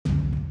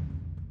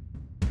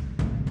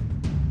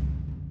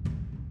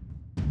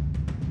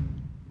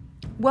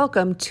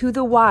Welcome to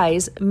the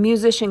Wise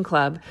Musician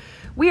Club.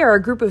 We are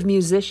a group of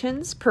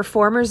musicians,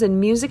 performers, and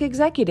music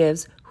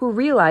executives who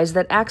realize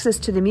that access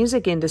to the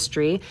music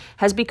industry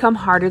has become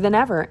harder than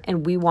ever,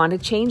 and we want to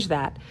change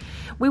that.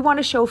 We want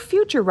to show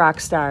future rock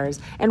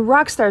stars and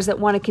rock stars that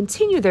want to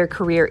continue their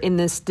career in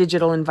this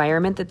digital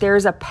environment that there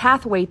is a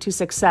pathway to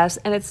success,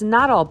 and it's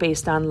not all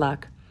based on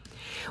luck.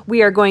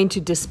 We are going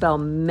to dispel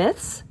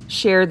myths,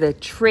 share the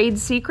trade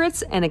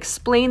secrets, and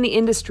explain the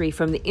industry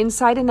from the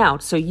inside and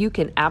out so you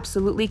can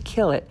absolutely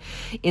kill it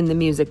in the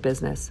music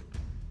business.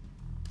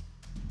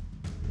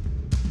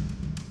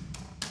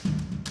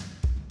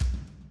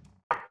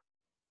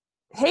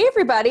 Hey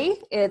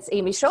everybody, it's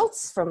Amy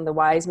Schultz from the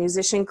Wise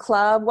Musician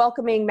Club,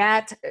 welcoming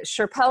Matt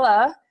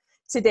Scerpella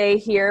today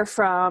here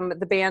from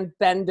the band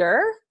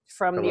Bender.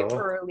 From Hello. The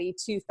early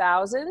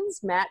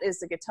 2000s. Matt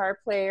is a guitar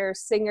player,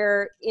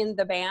 singer in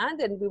the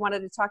band, and we wanted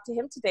to talk to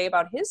him today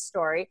about his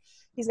story.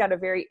 He's got a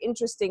very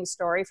interesting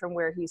story from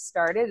where he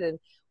started and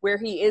where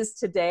he is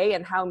today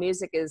and how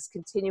music is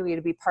continuing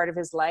to be part of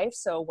his life.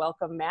 So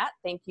welcome, Matt.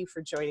 Thank you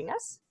for joining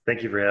us.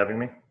 Thank you for having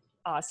me.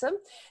 Awesome.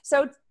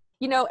 So,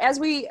 as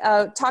we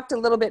talked a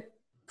little bit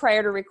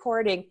prior to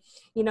recording,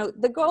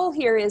 the goal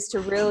here is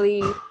to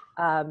really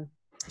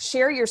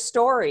share your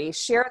story,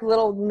 share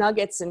little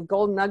nuggets and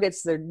gold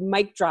nuggets, the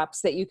mic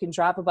drops that you can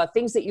drop about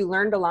things that you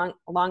learned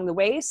along the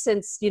way.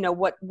 Since,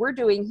 what we're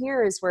doing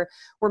here is we're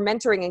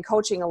mentoring and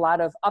coaching a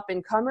lot of up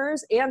and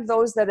comers and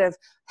those that have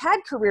had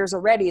careers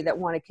already that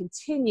want to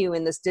continue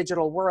in this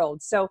digital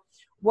world. So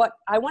what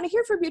I want to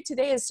hear from you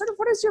today is sort of,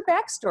 what is your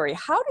backstory?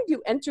 How did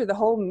you enter the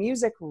whole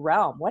music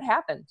realm? What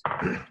happened?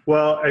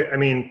 Well, I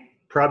mean,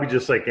 probably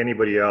just like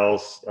anybody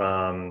else,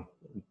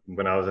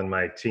 when I was in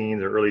my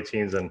teens or early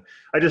teens, and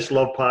I just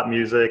loved pop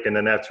music, and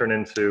then that turned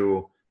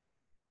into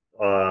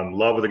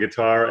love with the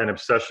guitar and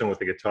obsession with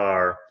the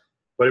guitar.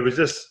 But it was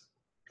just,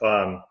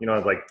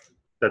 like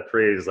that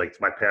phrase, like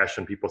my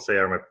passion, people say,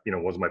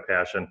 was my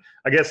passion.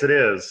 I guess it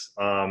is,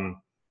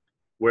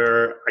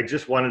 where I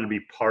just wanted to be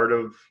part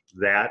of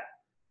that.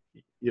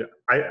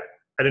 I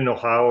didn't know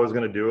how I was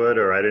going to do it,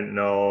 or I didn't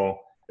know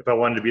if I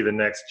wanted to be the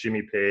next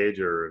Jimmy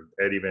Page or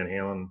Eddie Van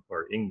Halen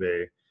or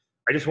Yngwie.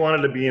 I just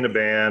wanted to be in a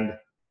band.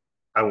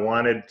 I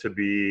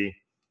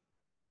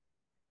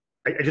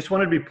just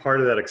wanted to be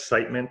part of that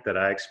excitement that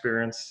I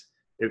experienced.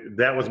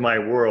 That was my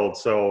world.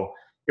 So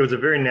it was a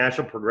very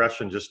natural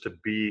progression just to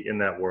be in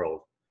that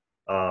world.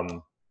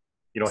 Having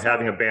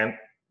a band,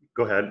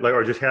 go ahead,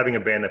 or just having a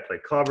band that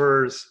played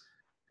covers,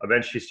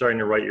 eventually starting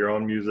to write your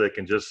own music,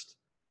 and just,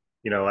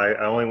 I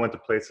only went to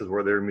places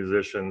where there were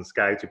musicians,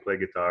 guys who play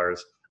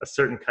guitars. A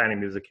certain kind of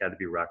music had to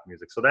be rock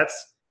music. So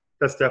that's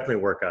definitely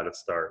where it got its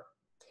start.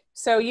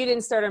 So you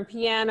didn't start on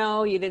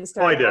piano, you didn't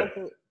start. Oh, I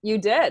did. You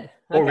did? Okay.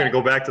 Oh, we're going to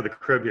go back to the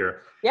crib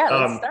here. Yeah,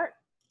 let's start.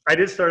 I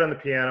did start on the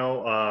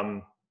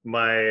piano.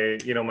 My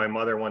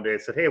mother one day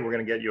said, "Hey, we're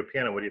going to get you a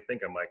piano. What do you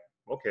think?" I'm like,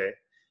 "Okay."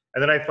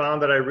 And then I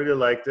found that I really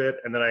liked it.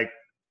 And then I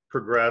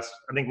progressed.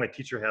 I think my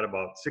teacher had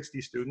about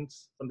 60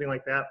 students, something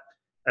like that.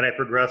 And I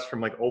progressed from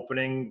like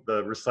opening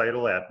the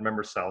recital at,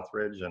 remember,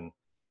 Southridge, and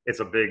it's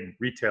a big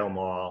retail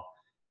mall.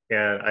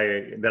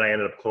 And then I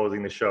ended up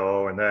closing the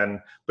show,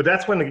 but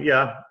that's when,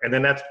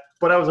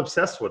 but I was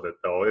obsessed with it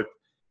though.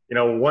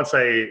 Once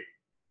I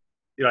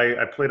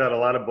played out a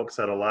lot of books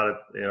at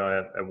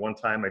at one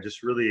time. I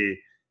just really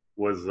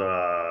was,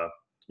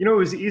 it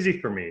was easy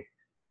for me.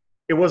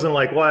 It wasn't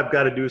like, well, I've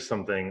got to do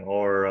something,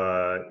 or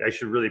I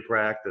should really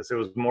practice. It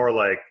was more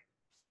like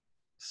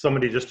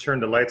somebody just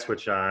turned the light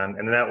switch on,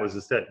 and that was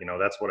just it.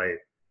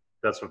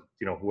 That's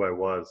who I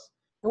was.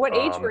 What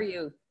age were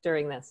you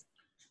during this?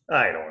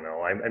 I don't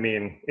know. I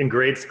mean, in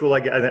grade school,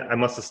 I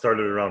must have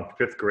started around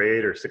 5th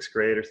grade or 6th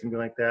grade or something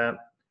like that.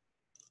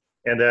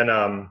 And then,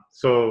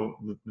 so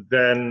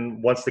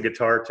then once the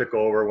guitar took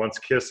over, once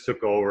Kiss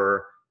took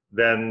over,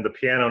 then the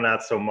piano,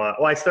 not so much.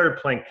 Well, I started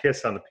playing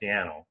Kiss on the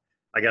piano.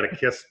 I got a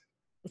Kiss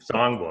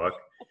songbook.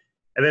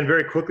 And then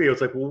very quickly, it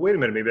was like, well, wait a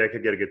minute, maybe I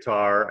could get a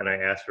guitar. And I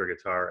asked for a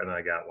guitar, and then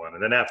I got one.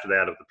 And then after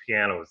that, the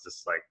piano was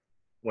just like,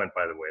 went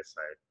by the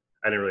wayside.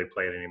 I didn't really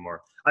play it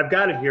anymore. I've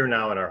got it here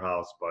now in our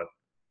house, but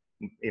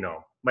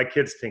my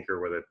kids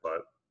tinker with it,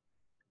 but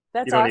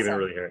that's you don't awesome. even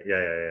really hear it.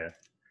 Yeah.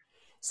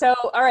 So,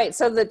 all right.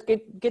 So the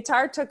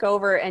guitar took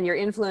over, and your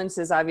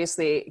influences,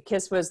 obviously,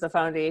 Kiss was the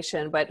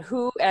foundation, but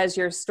who, as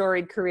your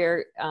storied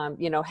career,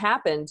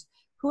 happened,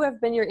 who have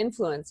been your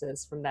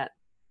influences from that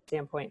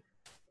standpoint?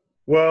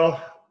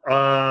 Well, Ace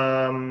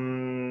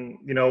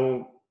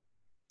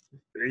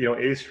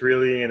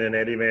Frehley, and then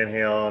Eddie Van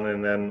Halen,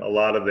 and then a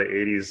lot of the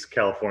 80s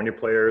California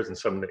players and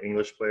some of the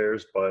English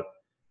players. But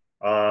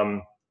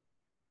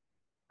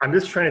I'm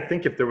just trying to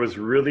think if there was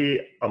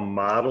really a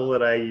model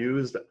that I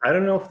used. I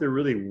don't know if there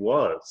really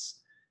was.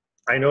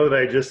 I know that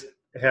I just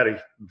had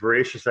a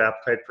voracious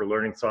appetite for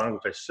learning songs,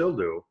 which I still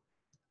do.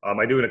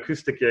 I do an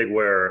acoustic gig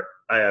where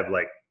I have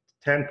like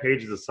 10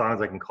 pages of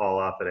songs I can call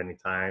off at any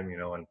time,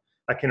 and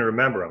I can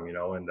remember them,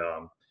 and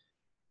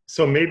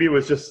so maybe it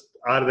was just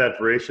out of that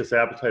voracious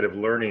appetite of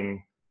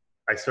learning,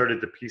 I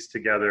started to piece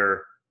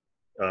together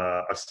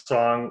a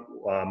song,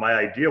 my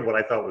idea of what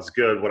I thought was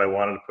good, what I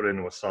wanted to put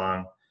into a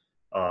song.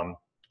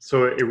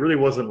 So it really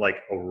wasn't like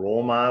a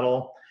role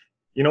model.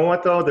 You know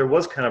what though? There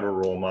was kind of a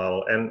role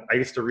model, and I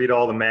used to read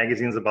all the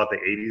magazines about the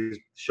 '80s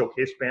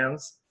showcase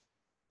bands,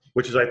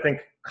 which is I think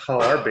how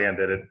our band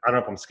did it. I don't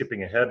know if I'm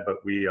skipping ahead,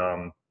 but we,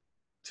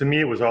 to me,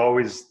 it was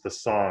always the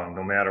song,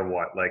 no matter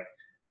what. Like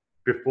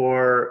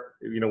before,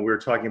 we were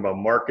talking about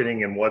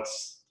marketing and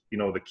what's,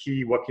 the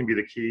key, what can be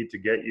the key to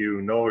get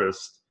you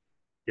noticed,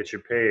 get you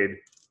paid.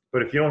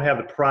 But if you don't have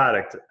the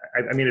product,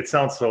 I mean, it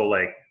sounds so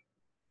like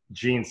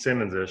Gene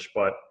Simmons-ish,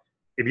 but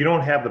if you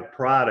don't have the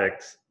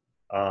product,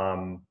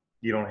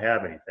 you don't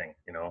have anything,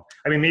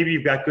 I mean, maybe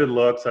you've got good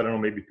looks. I don't know,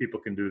 maybe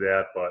people can do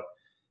that, but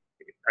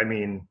I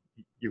mean,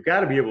 you've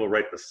got to be able to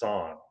write the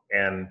song.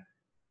 And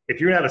if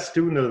you're not a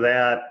student of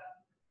that,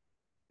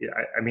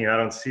 I mean, I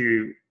don't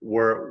see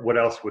what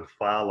else would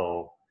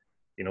follow,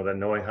 than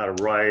knowing how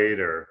to write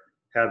or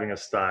having a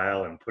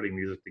style and putting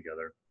music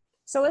together.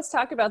 So let's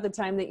talk about the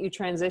time that you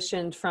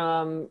transitioned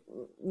from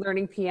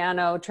learning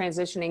piano,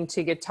 transitioning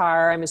to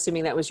guitar. I'm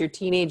assuming that was your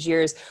teenage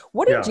years.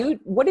 What did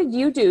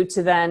you do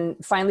to then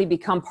finally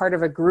become part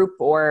of a group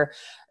or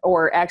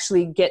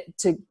actually get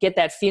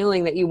that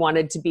feeling that you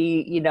wanted to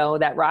be,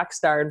 that rock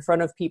star in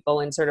front of people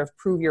and sort of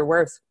prove your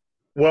worth?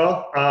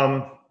 Well,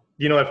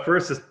 at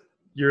first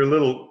you're a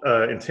little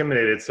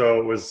intimidated. So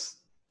it was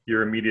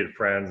your immediate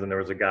friends, and there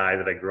was a guy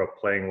that I grew up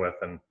playing with,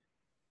 and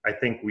I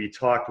think we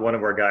talked one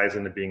of our guys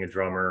into being a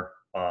drummer,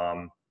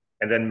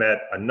 and then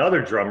met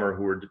another drummer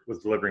who was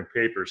delivering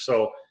papers.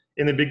 So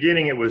in the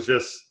beginning, it was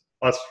just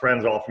us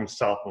friends all from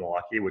South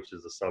Milwaukee, which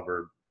is a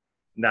suburb,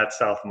 not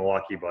South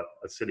Milwaukee, but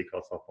a city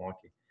called South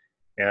Milwaukee.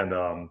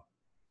 And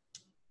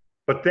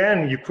but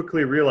then you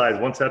quickly realize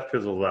once that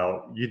fizzles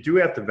out, you do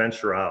have to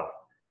venture out.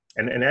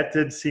 And that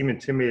did seem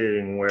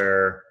intimidating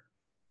where,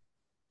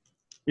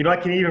 I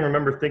can even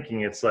remember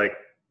thinking it's like,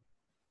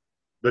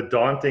 the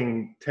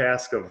daunting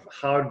task of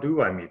how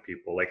do I meet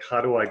people? Like, how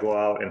do I go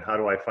out and how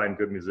do I find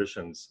good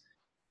musicians?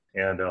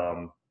 And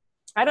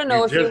I don't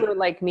know if you were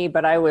like me,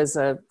 but I was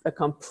a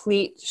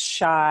complete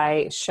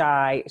shy,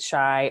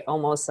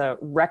 almost a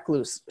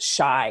recluse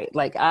shy.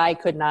 Like I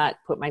could not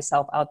put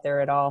myself out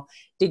there at all.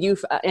 Did you?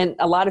 And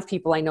a lot of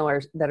people I know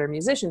that are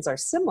musicians are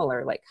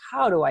similar. Like,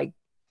 I'm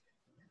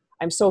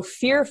so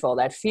fearful.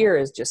 That fear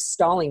is just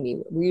stalling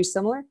me. Were you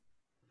similar?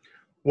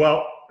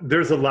 Well,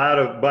 there's a lot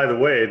of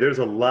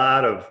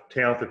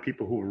talented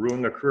people who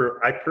ruin their career.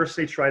 I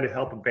personally tried to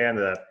help a band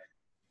that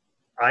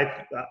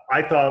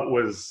I thought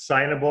was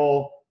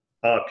signable.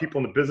 People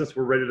in the business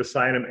were ready to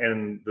sign him,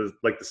 and the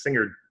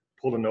singer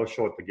pulled a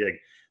no-show at the gig.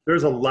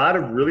 There's a lot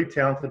of really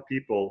talented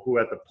people who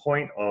at the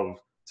point of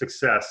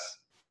success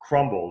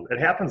crumbled. It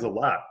happens a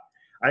lot.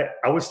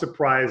 I was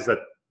surprised that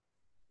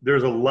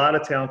there's a lot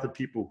of talented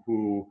people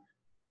who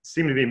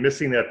seem to be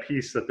missing that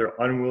piece, that they're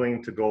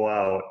unwilling to go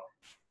out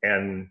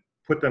and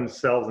put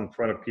themselves in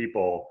front of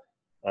people,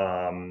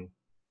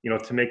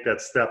 to make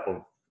that step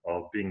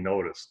of being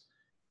noticed.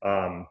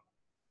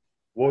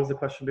 What was the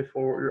question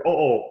before?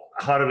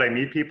 How did I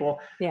meet people?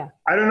 Yeah.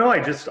 I don't know.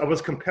 I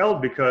was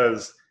compelled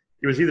because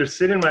it was either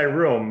sit in my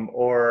room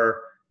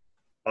or,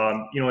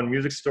 in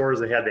music stores,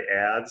 they had the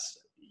ads.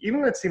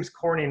 Even though it seems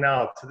corny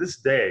now, to this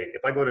day,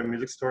 if I go to a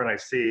music store and I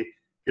see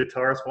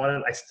guitarists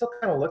wanted, I still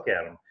kind of look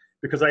at them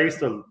because I used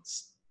to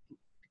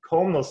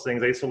comb those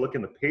things. I used to look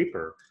in the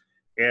paper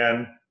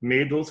and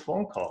made those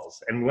phone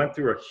calls, and we went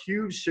through a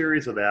huge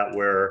series of that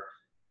where,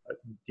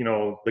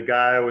 the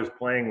guy I was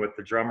playing with,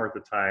 the drummer at the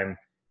time,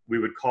 we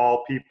would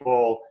call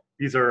people,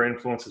 these are our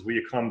influences, will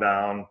you come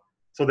down?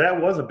 So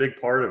that was a big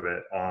part of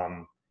it.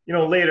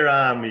 Later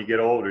on when you get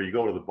older, you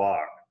go to the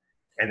bar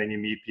and then you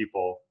meet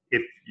people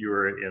if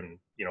you're in,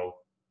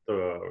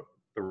 the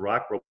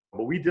rock world.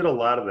 But we did a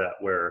lot of that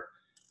where,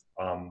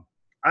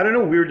 I don't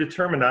know, we were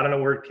determined. I don't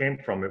know where it came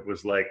from. It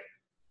was like,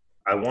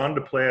 I wanted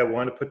to play, I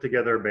wanted to put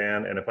together a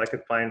band, and if I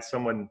could find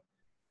someone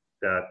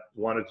that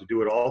wanted to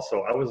do it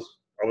also, I was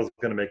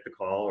going to make the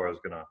call, or I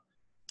was going to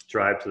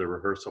drive to the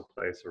rehearsal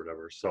place or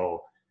whatever.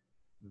 So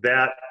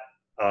that,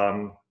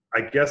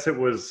 I guess it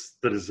was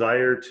the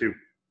desire to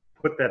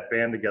put that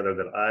band together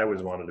that I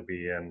always wanted to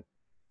be in,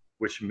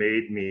 which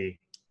made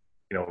me,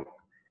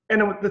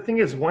 and the thing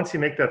is, once you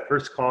make that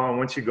first call and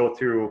once you go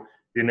through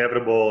the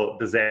inevitable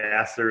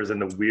disasters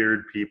and the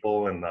weird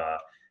people and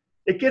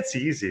it gets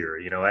easier,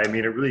 I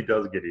mean, it really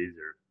does get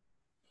easier.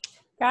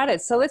 Got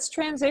it. So let's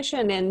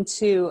transition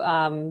into,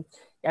 I'm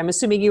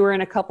assuming you were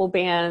in a couple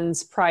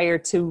bands prior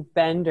to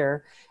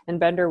Bender, and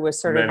Bender was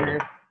sort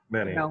of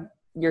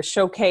your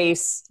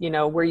showcase,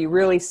 where you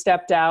really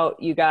stepped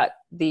out, you got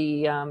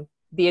the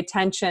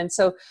attention.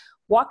 So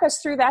walk us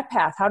through that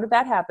path. How did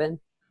that happen?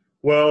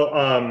 Well,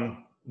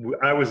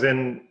 I was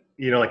in,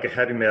 like a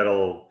heavy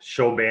metal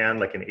show band,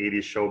 like an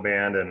 80s show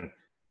band. And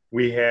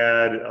we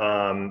had,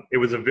 it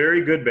was a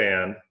very good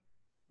band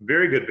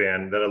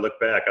that I look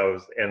back,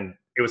 and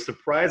it was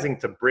surprising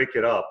to break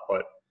it up,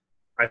 but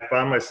I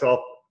found myself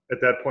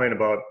at that point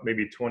about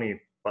maybe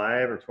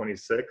 25 or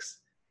 26.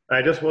 And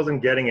I just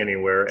wasn't getting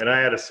anywhere. And I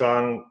had a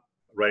song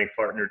writing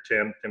partner,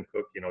 Tim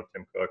Cook,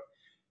 Tim Cook.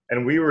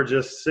 And we were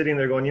just sitting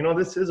there going,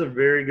 this is a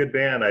very good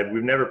band.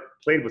 We've never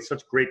played with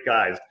such great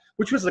guys,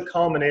 which was the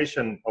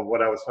culmination of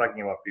what I was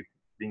talking about,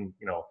 being,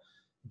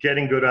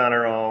 getting good on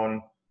our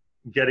own,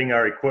 getting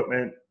our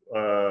equipment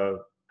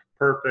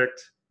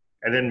perfect,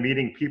 and then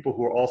meeting people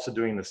who are also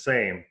doing the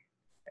same.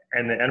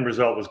 And the end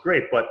result was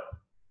great, but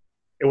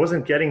it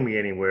wasn't getting me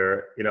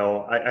anywhere.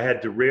 I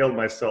had derailed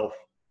myself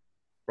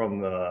from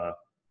the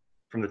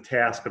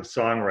task of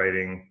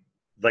songwriting,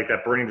 like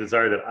that burning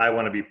desire that I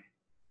want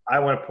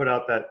to put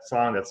out that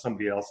song that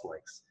somebody else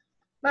likes,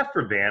 not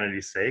for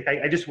vanity's sake.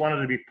 I just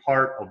wanted to be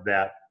part of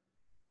that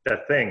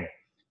thing.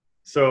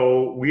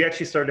 So we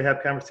actually started to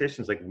have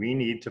conversations like, we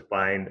need to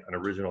find an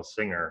original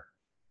singer.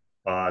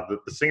 The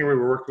singer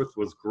we worked with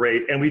was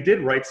great, and we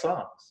did write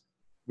songs.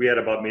 We had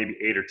about maybe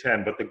 8 or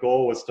 10, but the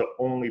goal was to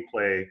only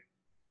play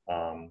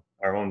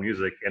our own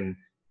music. And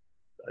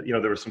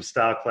there were some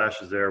style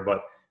clashes there,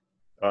 but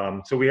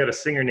so we had a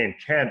singer named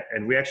Kent,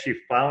 and we actually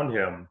found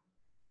him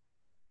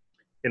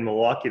in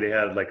Milwaukee. They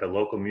had like a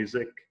local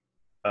music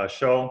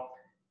show,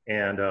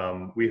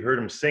 and we heard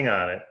him sing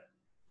on it,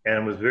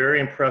 and was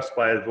very impressed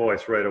by his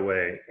voice right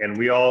away. And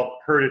we all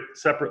heard it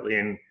separately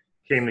and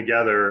came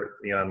together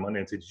on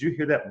Monday and said, "Did you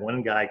hear that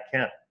one guy,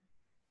 Kent?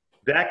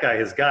 That guy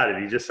has got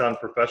it. He just sounds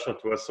professional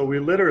to us." So we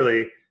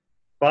literally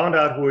found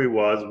out who he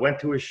was, went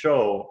to his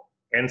show,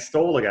 and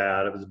stole the guy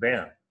out of his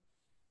band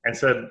and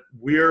said,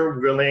 "We're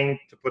willing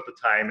to put the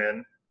time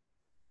in,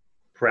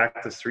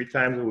 practice 3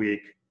 times a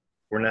week.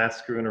 We're not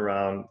screwing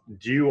around.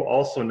 Do you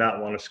also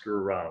not want to screw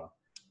around?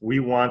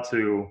 We want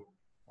to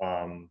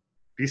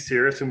be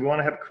serious, and we want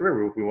to have a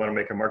career. We want to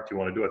make a mark. Do you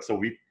want to do it?" So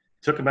we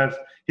took him out.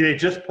 He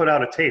just put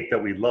out a tape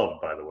that we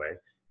loved, by the way,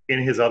 in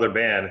his other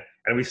band,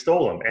 and we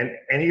stole him.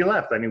 And he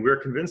left. I mean, we were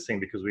convincing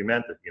because we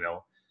meant it,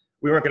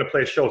 We weren't going to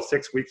play a show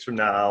 6 weeks from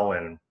now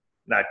and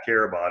not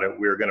care about it.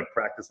 We were going to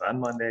practice on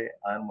Monday,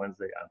 on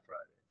Wednesday, on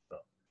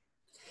Friday.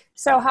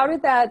 So how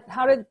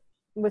did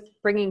with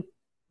bringing,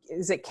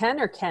 is it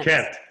Ken or Kent?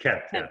 Kent.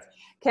 Yeah.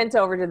 Kent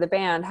over to the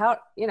band.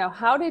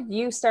 How did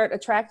you start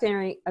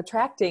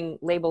attracting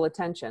label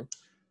attention?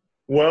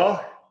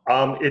 Well,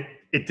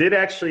 it did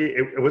actually,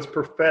 it was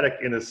prophetic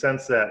in the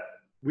sense that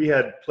we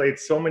had played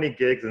so many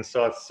gigs and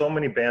saw so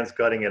many bands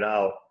gutting it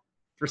out.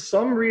 For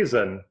some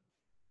reason,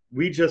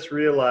 we just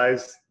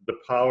realized the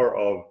power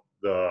of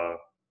the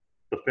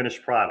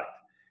finished product.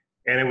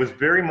 And it was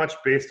very much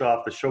based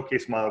off the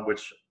showcase model,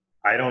 which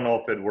I don't know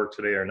if it worked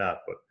today or not,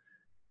 but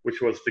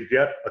which was to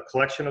get a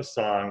collection of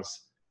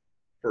songs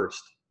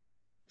first.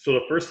 So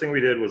the first thing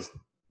we did was,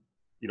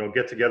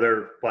 get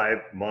together 5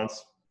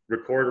 months,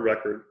 record a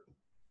record,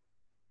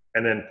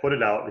 and then put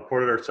it out,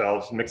 record it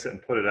ourselves, mix it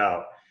and put it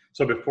out.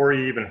 So before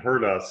you even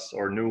heard us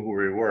or knew who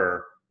we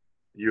were,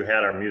 you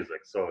had our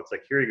music. So it's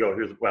like, here you go.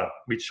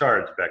 We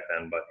charged back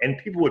then, and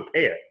people would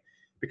pay it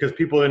because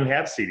people didn't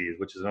have CDs,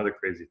 which is another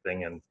crazy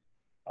thing. And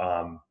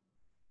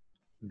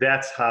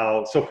that's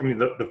how, so for me,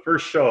 the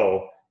first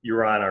show, you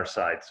were on our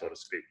side, so to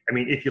speak. I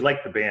mean, if you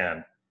liked the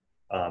band,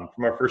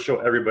 from our first show,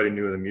 everybody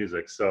knew the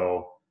music.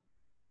 So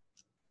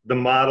the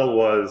model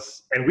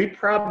was, and we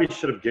probably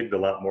should have gigged a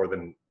lot more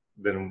than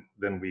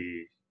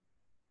we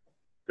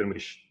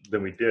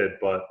did,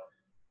 but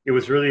it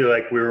was really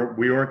like we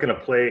weren't going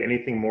to play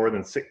anything more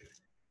than 6.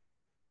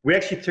 We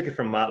actually took it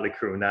from Motley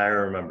Crue. Now I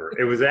remember.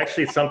 It was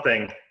actually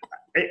something.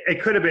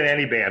 It could have been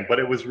any band, but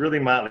it was really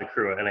Motley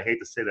Crue, and I hate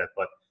to say that,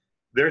 but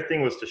their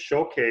thing was to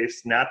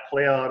showcase, not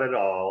play out at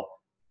all.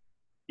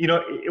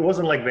 It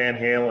wasn't like Van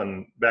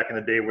Halen back in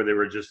the day where they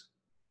were just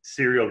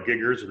serial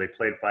giggers where they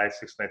played 5-6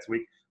 nights a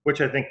week,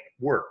 which I think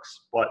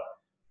works. But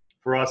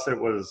for us, it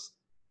was,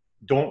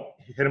 don't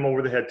hit them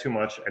over the head too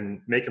much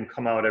and make them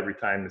come out every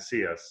time to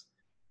see us.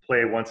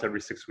 Play once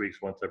every 6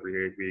 weeks, once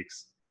every 8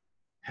 weeks.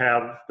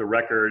 Have the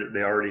record,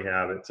 they already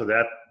have it. So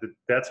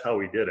that's how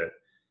we did it.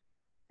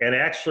 And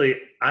actually,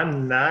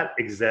 I'm not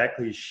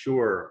exactly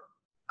sure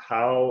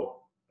how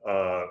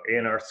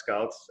A&R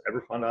scouts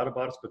ever found out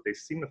about us, but they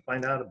seem to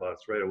find out about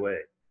us right away.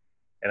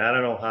 And I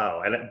don't know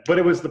how. But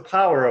it was the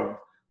power of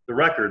the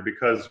record,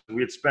 because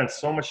we had spent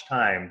so much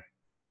time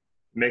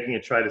making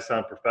it try to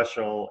sound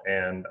professional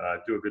and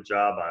do a good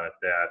job on it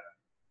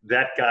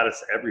that got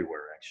us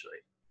everywhere, actually.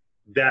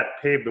 That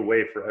paved the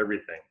way for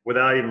everything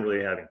without even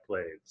really having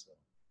played. So.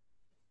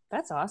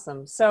 That's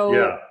awesome. So,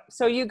 yeah.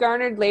 So you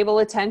garnered label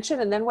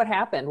attention, and then what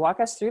happened? Walk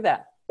us through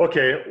that.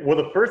 Okay. Well,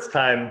 the first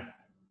time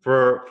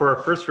for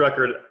our first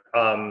record,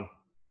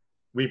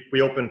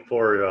 we opened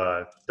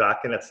for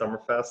Dokken at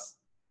Summerfest.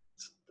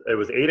 It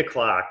was 8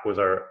 o'clock I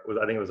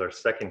think it was our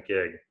second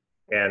gig.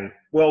 And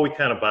well, we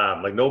kind of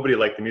bombed. Like, nobody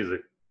liked the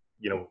music.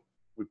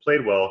 We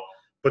played well,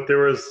 but there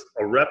was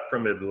a rep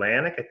from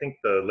Atlantic. I think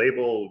the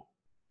label,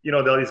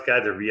 all these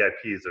guys are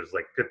VIPs. There's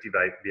like 50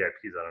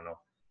 VIPs. I don't know,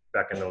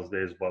 back in those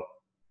days, but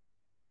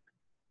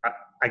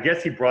I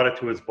guess he brought it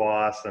to his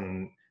boss,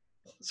 and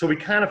so we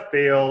kind of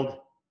failed.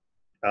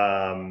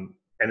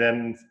 And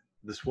then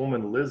this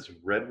woman, Liz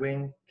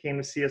Redwing, came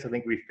to see us. I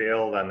think we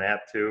failed on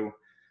that too.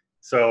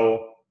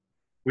 So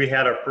we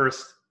had our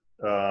first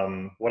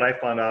what I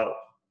found out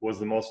was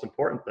the most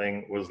important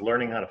thing was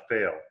learning how to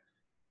fail,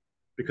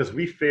 because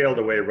we failed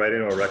away right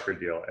into a record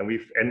deal, and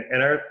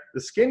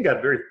the skin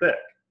got very thick,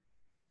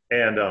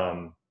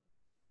 and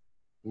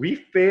we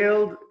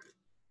failed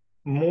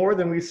more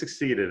than we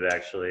succeeded,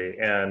 actually.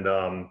 And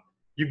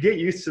you get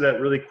used to that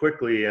really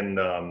quickly.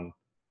 And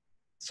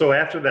so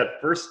after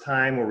that first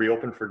time where we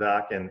opened for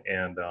Doc and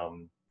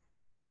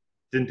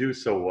didn't do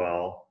so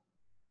well,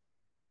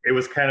 it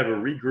was kind of a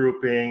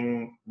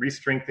regrouping,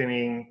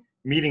 re-strengthening,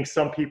 meeting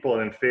some people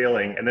and then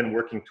failing, and then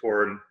working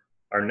toward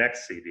our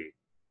next CD.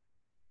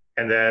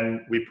 And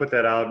then we put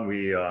that out,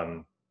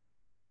 and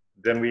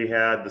then we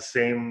had the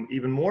same,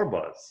 even more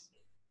buzz.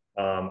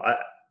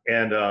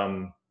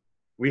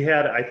 We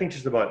had, I think,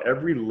 just about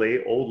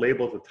every old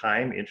label at the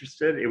time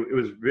interested. It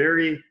was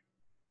very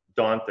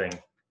daunting.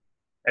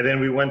 And then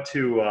we went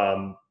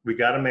to, we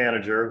got a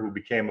manager who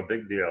became a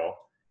big deal.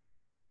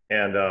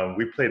 And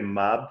we played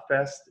Mob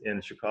Fest in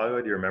Chicago.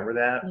 Do you remember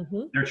that?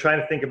 Mm-hmm. They're trying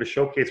to think of a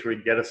showcase where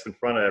he'd get us in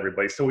front of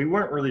everybody. So we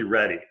weren't really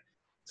ready.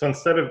 So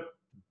instead of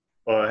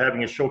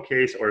having a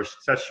showcase or a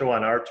set show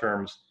on our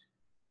terms,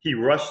 he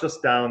rushed us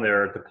down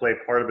there to play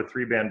part of a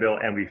 3-band bill,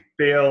 and we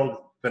failed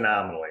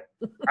phenomenally.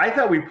 I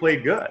thought we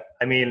played good.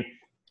 I mean,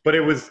 but it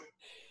was,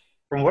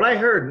 from what I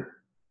heard,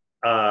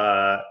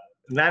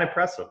 not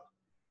impressive.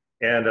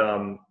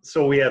 And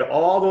so we had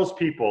all those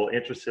people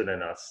interested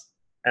in us,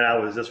 and I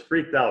was just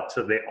freaked out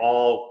till they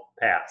all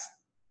passed.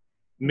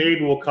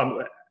 Maybe we'll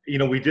come,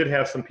 we did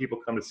have some people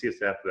come to see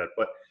us after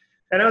that,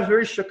 and I was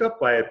very shook up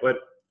by it,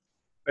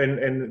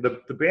 and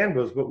the band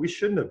was, but we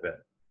shouldn't have been.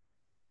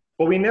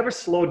 But we never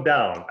slowed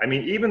down. I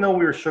mean, even though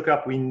we were shook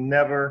up, we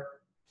never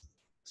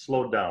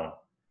slowed down.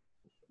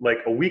 Like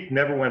a week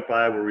never went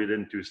by where we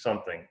didn't do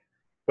something.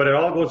 But it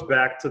all goes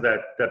back to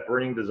that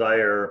burning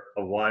desire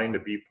of wanting to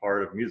be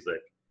part of music.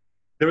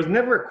 There was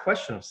never a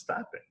question of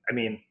stopping. I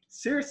mean,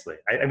 seriously.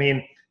 I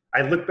mean,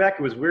 I look back,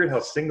 it was weird how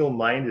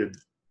single-minded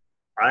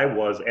I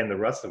was and the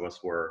rest of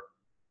us were,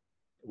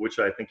 which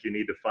I think you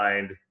need to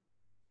find.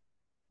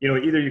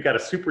 Either you got a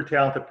super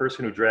talented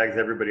person who drags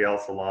everybody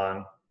else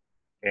along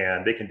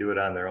and they can do it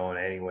on their own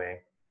anyway,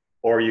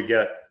 or you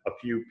get a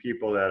few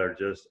people that are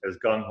just as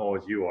gung-ho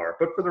as you are,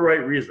 but for the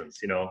right reasons.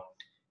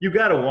 You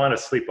got to want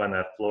to sleep on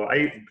that floor.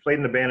 I played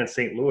in the band in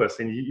St. Louis,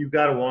 and you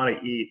got to want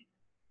to eat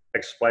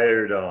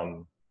expired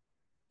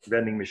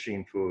vending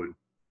machine food.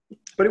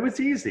 But it was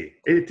easy.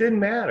 It didn't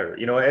matter.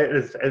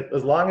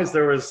 As long as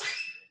there was,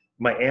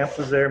 my amp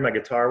was there, my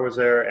guitar was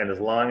there, and as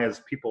long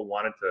as people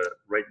wanted to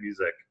write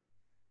music.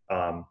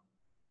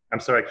 I'm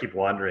sorry I keep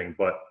wandering,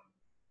 but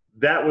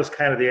that was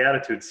kind of the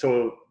attitude.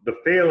 So the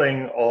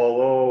failing,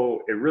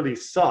 although it really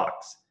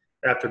sucks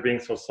after being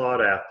so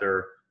sought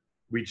after,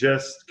 we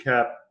just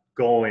kept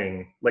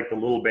going like the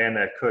little band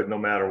that could, no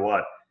matter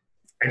what,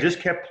 and just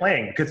kept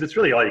playing, because it's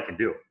really all you can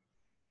do.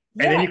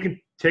 Yeah. And then you can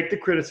take the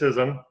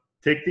criticism,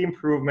 take the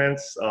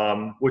improvements,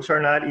 which are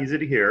not easy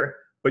to hear,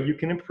 but you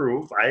can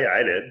improve.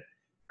 I did.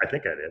 I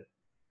think I did.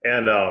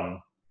 And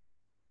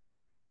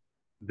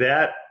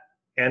that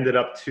ended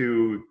up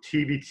to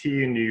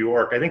TVT in New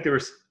York. I think there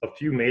was a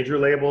few major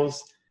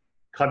labels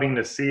coming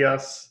to see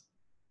us.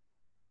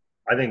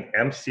 I think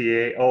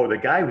MCA, the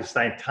guy who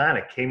signed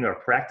Tonic came to our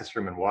practice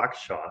room in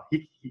Waukesha.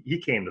 He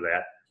came to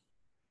that.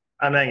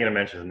 I'm not going to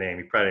mention his name.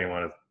 He probably didn't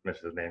want to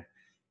mention his name.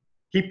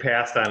 He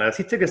passed on us.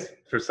 He took us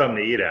for something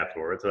to eat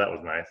afterwards, so that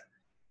was nice.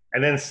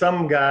 And then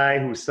some guy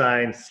who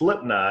signed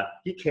Slipknot,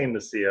 he came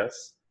to see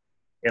us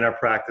in our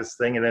practice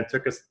thing, and then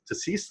took us to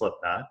see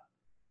Slipknot.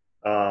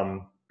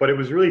 But it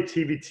was really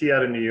TVT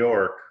out of New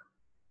York,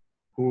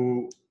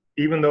 who,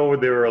 even though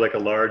they were like a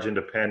large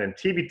independent,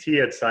 TVT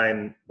had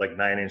signed like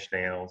 9 Inch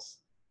Nails,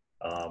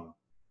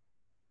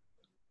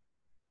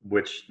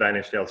 which 9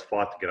 Inch Nails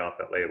fought to get off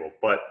that label.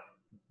 But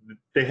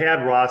they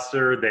had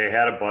roster, they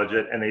had a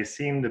budget, and they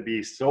seemed to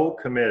be so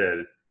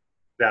committed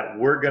that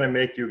we're going to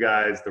make you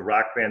guys the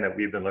rock band that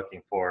we've been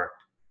looking for,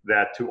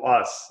 that to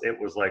us, it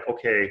was like,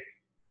 okay,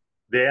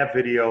 they have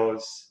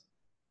videos,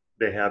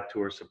 they have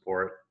tour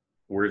support,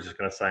 we're just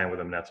going to sign with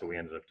them. That's what we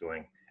ended up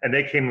doing. And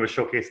they came to a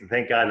showcase, and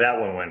thank God that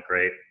one went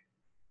great.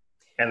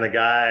 And the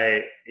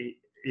guy, he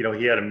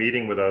had a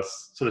meeting with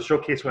us. So the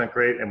showcase went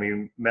great, and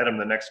we met him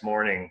the next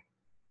morning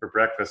for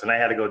breakfast, and I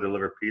had to go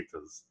deliver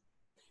pizzas.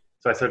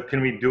 So I said, can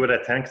we do it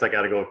at 10? Because I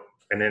got to go.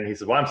 And then he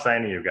said, well, I'm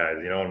signing you guys,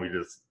 and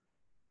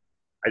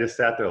I just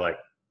sat there like,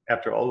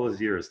 after all those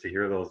years to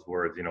hear those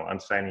words, I'm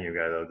signing you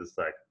guys. I was just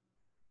like,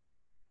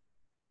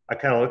 I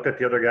kind of looked at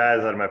the other guys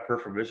out of my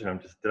peripheral vision.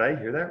 Did I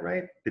hear that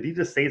right? Did he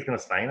just say he's going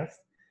to sign us?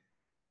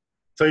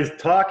 So he's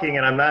talking,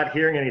 and I'm not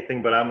hearing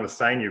anything, but I'm going to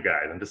sign you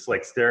guys. I'm just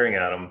like staring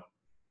at him.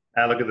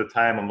 And I look at the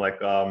time. I'm like,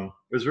 it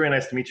was really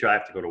nice to meet you. I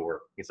have to go to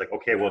work. He's like,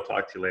 okay, we'll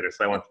talk to you later.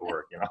 So I went to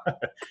work,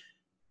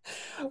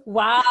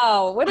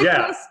 Wow. What a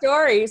cool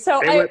story.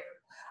 So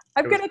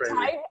I'm going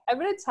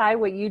to tie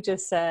what you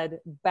just said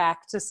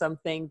back to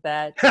something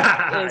that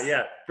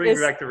bring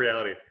me back to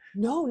reality.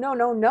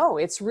 No.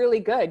 It's really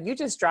good. You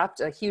just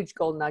dropped a huge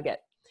gold nugget.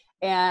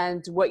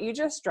 And what you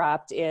just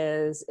dropped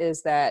is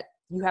that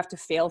You have to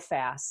fail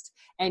fast,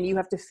 and you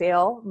have to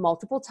fail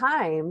multiple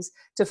times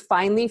to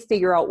finally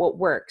figure out what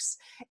works.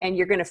 And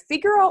you're going to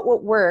figure out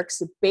what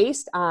works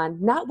based on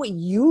not what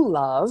you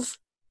love.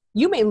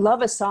 You may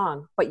love a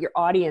song, but your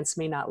audience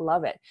may not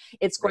love it.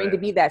 It's going to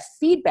be that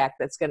feedback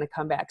that's going to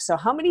come back. So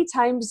how many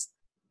times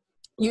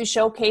you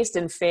showcased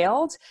and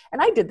failed?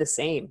 And I did the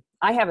same.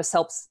 I have a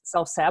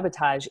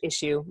self-sabotage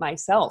issue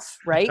myself,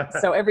 right?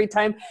 So every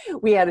time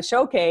we had a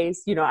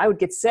showcase, you know, I would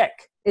get sick.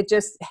 It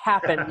just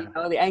happened, you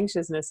know, the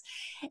anxiousness.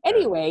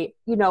 Anyway,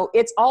 you know,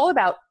 it's all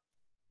about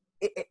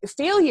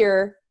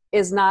failure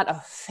is not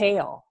a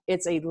fail.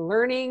 It's a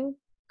learning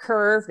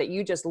curve that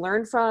you just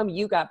learned from.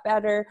 You got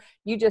better.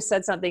 You just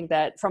said something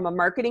that from a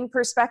marketing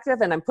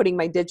perspective, and I'm putting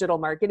my digital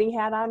marketing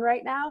hat on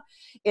right now,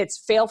 it's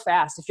fail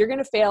fast. If you're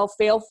going to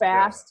fail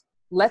fast.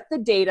 Let the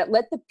data,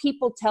 let the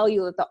people tell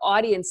you, let the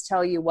audience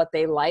tell you what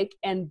they like,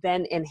 and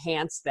then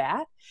enhance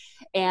that.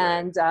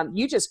 And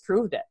you just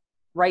proved it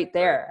right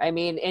there. I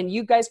mean, and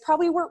you guys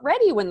probably weren't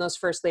ready when those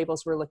first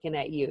labels were looking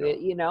at you,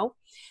 you know?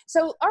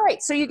 So, all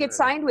right. So you get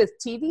signed with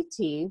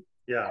TVT.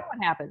 Yeah.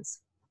 What happens?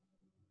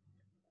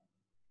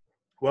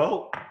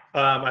 Well,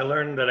 I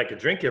learned that I could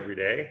drink every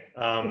day,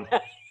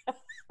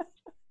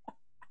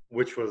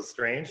 which was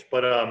strange,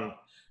 but,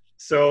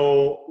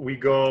 so we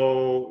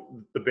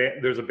go,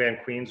 there's a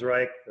band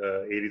Queensryche,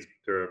 80s,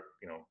 they're,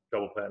 you know,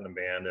 double platinum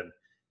band, and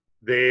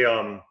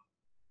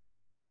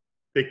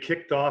they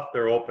kicked off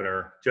their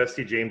opener,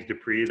 Jesse James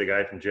Dupree, the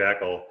guy from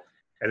Jackal,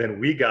 and then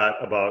we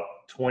got about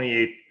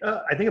 28,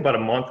 I think about a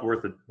month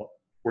worth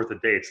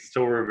of dates.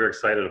 So we're very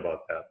excited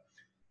about that.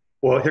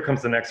 Well, here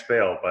comes the next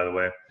fail, by the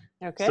way.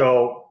 Okay.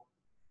 So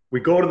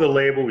we go to the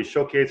label, we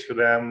showcase for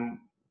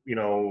them, you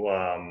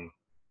know,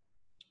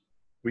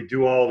 we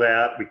do all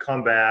that. We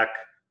come back.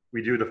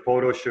 We do the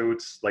photo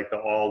shoots, like the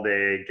all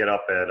day, get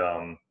up at,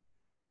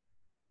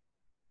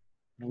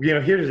 you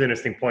know, here's an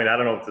interesting point. I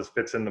don't know if this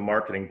fits into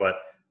marketing, but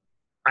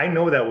I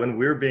know that when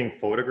we're being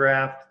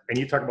photographed, and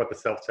you talk about the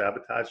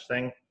self-sabotage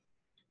thing,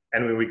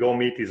 and when we go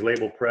meet these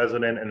label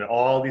president and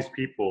all these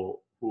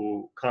people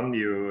who come to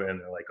you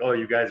and they're like, oh,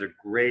 you guys are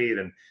great,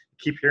 and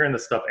keep hearing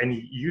this stuff, and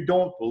you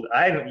don't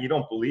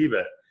believe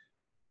it.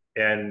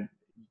 And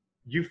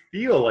you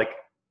feel like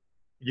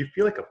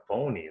a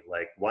phony.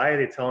 Like, why are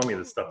they telling me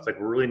this stuff? It's like,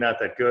 we're really not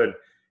that good.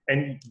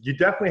 And you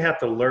definitely have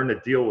to learn to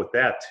deal with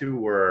that too,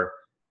 where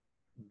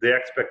the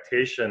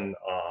expectation,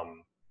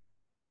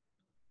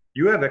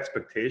 you have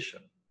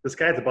expectation. This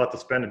guy's about to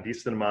spend a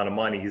decent amount of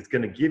money. He's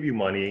going to give you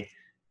money,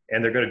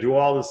 and they're going to do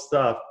all this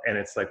stuff. And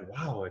it's like,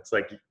 wow, it's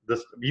like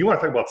this, you want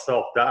to talk about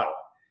self-doubt.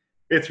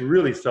 It's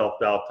really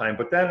self-doubt time.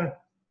 But then,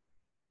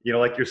 you know,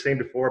 like you're saying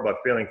before about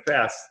failing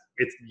fast,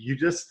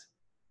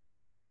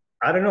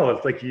 I don't know.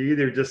 It's like you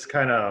either just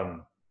kind of,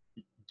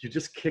 you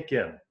just kick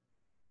in.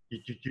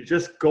 You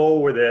just go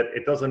with it.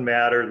 It doesn't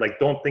matter. Like,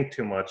 don't think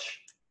too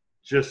much.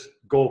 Just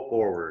go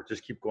forward.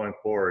 Just keep going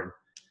forward.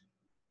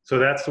 So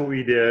that's what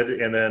we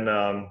did. And then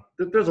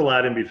there's a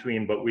lot in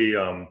between, but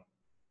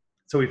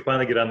so we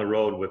finally get on the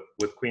road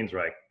with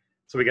Queensryche.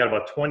 So we got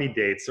about 20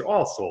 dates. They're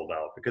all sold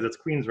out because it's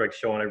Queensryche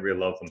show and everybody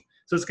loves them.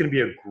 So it's going to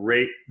be a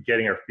great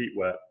getting our feet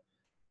wet.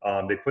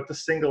 They put the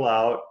single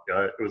out.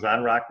 It was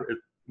on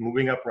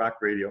Moving Up Rock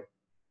Radio,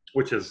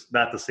 which is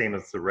not the same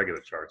as the regular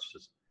charts,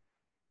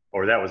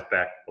 or that was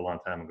back a long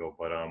time ago.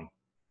 But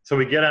so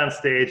we get on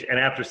stage, and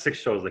after 6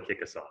 shows, they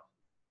kick us off.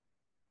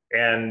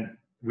 And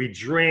we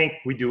drink,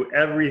 we do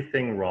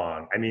everything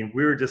wrong. I mean,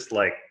 we were just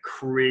like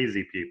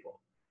crazy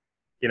people.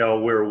 You know,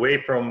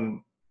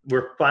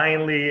 we're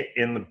finally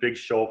in the big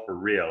show for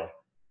real.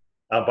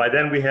 By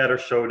then we had our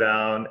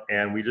showdown,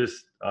 and we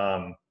just,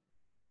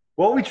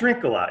 well, we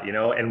drink a lot, you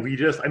know, and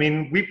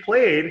we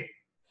played,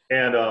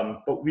 and,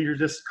 but we were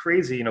just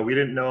crazy. You know, we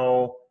didn't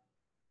know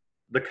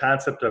the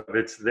concept of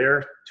it's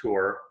their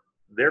tour,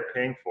 they're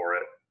paying for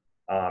it.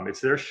 It's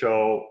their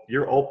show,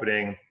 you're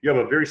opening, you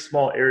have a very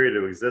small area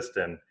to exist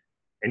in,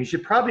 and you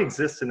should probably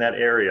exist in that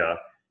area.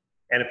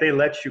 And if they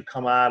let you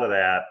come out of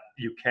that,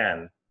 you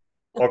can,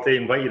 or if they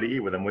invite you to eat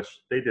with them,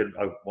 which they did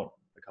a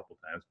couple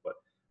times, but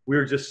we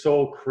were just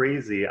so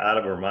crazy out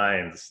of our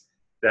minds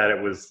that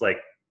it was like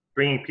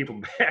bringing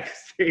people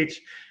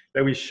backstage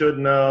that we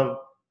shouldn't have.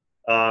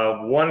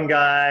 One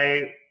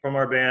guy from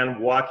our band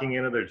walking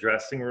into their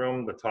dressing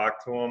room to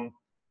talk to him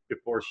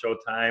before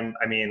showtime.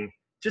 I mean,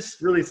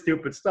 just really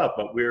stupid stuff,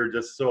 but we were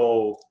just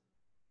so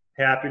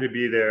happy to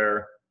be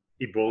there.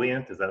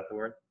 Ebullient, is that the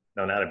word?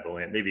 No, not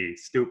ebullient, maybe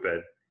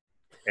stupid.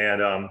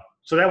 And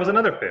so that was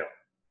another fail.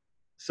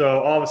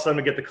 So all of a sudden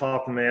we get the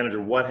call from the manager,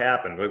 what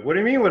happened? Like, what do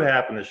you mean what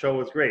happened? The show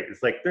was great.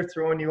 It's like, they're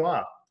throwing you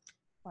off.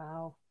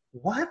 Wow.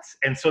 What?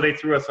 And so they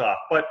threw us off.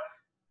 But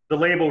the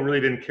label really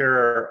didn't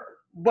care.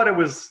 But it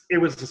was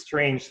a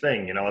strange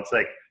thing, you know. It's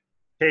like,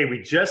 hey,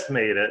 we just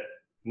made it.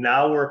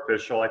 Now we're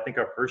official. I think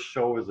our first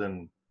show was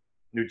in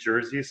New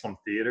Jersey, some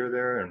theater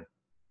there, and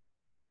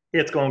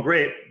it's going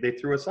great. They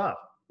threw us off.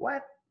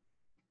 What?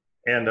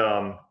 And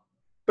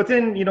but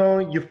then, you know,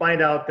 you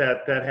find out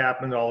that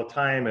happened all the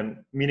time, and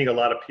meeting a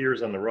lot of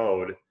peers on the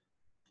road,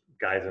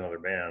 guys in other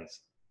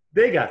bands,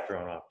 they got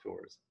thrown off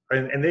tours,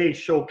 and they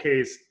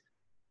showcased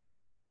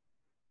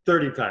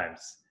 30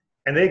 times,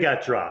 and they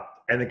got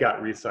dropped, and they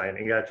got re-signed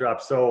and got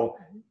dropped. So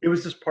it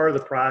was just part of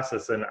the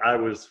process, and I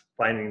was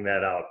finding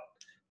that out.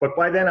 But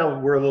by then,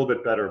 we're a little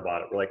bit better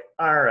about it. We're like,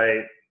 all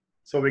right.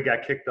 So we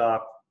got kicked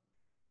off.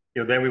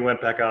 You know, then we went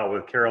back out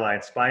with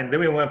Caroline Spine. Then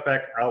we went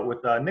back out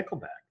with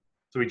Nickelback.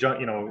 So we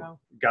jumped,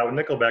 got with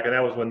Nickelback, and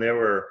that was when they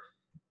were,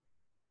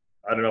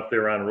 I don't know if they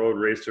were on Road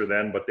Racer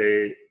then, but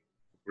they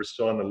were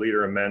still on the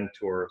Leader of Men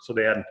tour. So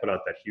they hadn't put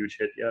out that huge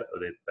hit yet, or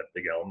that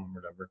big album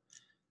or whatever.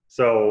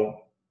 So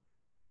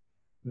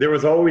there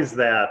was always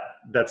that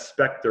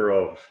specter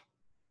of,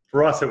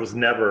 for us, it was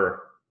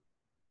never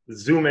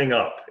zooming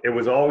up. It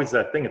was always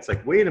that thing. It's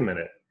like, wait a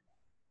minute,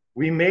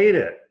 we made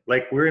it.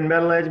 Like, we're in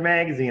Metal Edge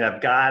magazine.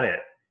 I've got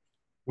it.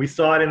 We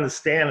saw it in the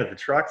stand at the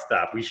truck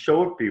stop. We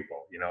showed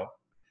people,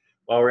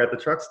 while we're at the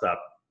truck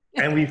stop,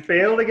 and we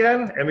failed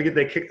again, and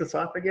they kicked us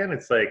off again.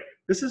 It's like,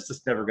 this is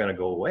just never going to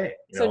go away.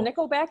 So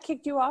Nickelback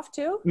kicked you off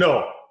too?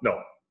 No.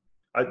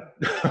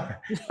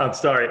 I'm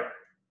sorry.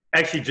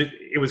 Actually,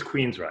 it was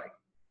Queensryche.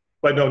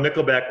 But no,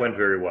 Nickelback went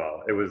very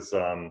well. It was,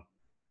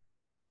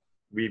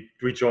 we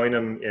joined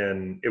them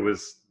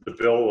the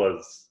bill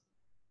was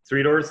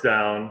Three Doors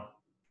Down,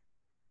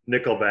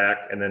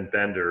 Nickelback, and then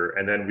Bender.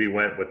 And then we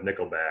went with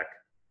Nickelback,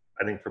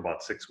 I think for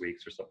about 6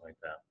 weeks or something like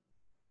that,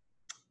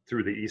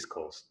 through the East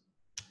Coast.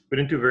 We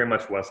didn't do very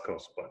much West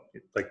Coast, but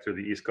like through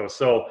the East Coast.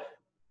 So,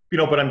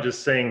 but I'm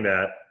just saying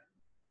that,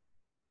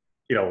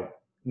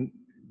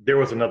 there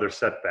was another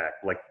setback,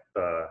 like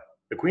the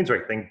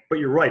Queensryche thing. But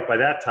you're right, by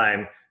that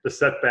time, the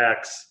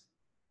setbacks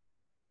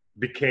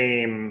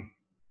became,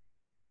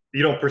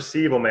 you don't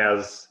perceive them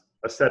as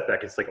a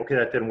setback. It's like, okay,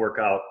 that didn't work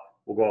out.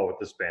 We'll go out with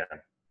this band.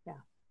 Yeah.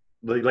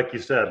 Like you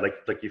said,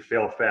 like you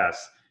fail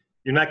fast.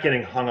 You're not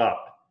getting hung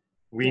up.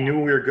 We knew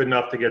we were good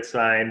enough to get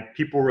signed.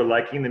 People were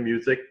liking the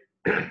music.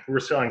 We were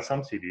selling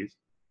some CDs.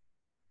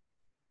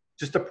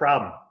 Just a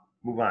problem.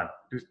 Move on.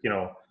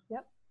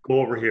 Go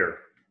over here.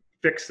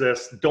 Fix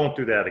this. Don't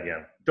do that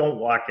again. Don't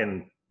walk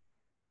in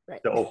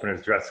the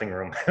opener's dressing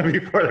room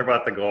before they're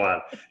about to go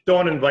on.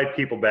 Don't invite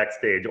people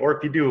backstage. Or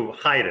if you do,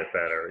 hide it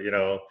better,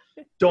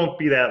 Don't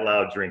be that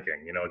loud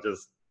drinking,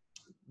 just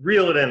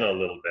reel it in a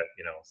little bit,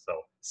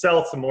 So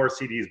sell some more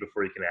CDs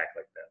before you can act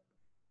like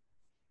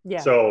that.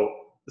 Yeah.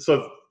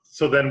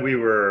 So then we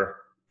were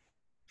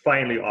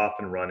finally off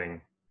and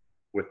running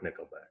with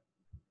Nickelback.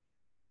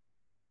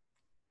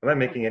 Am I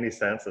making any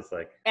sense? It's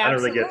like,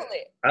 Absolutely.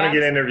 I don't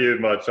get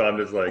interviewed much, so I'm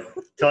just like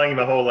telling you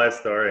my whole life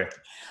story.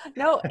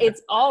 No,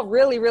 it's all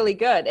really, really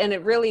good. And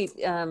it really,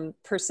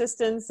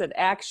 persistence and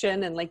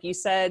action. And like you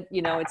said,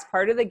 it's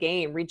part of the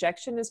game.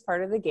 Rejection is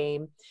part of the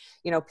game.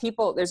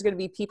 There's going to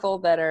be people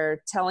that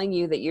are telling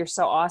you that you're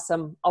so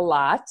awesome a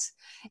lot,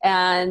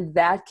 and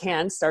that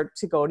can start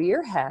to go to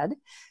your head.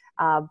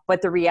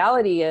 But the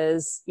reality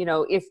is,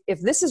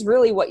 if this is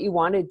really what you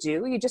want to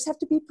do, you just have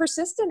to be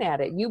persistent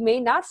at it. You may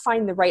not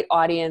find the right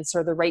audience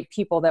or the right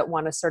people that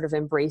want to sort of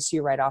embrace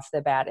you right off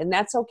the bat, and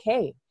that's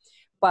okay.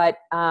 But,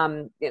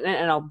 and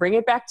I'll bring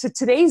it back to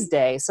today's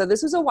day. So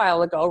this was a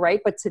while ago,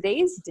 right? But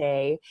today's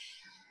day,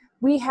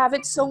 we have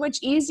it so much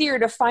easier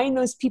to find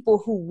those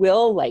people who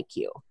will like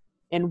you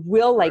and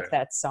will like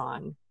that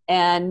song.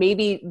 And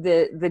maybe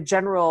the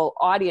general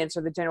audience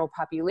or the general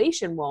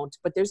population won't,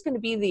 but there's going to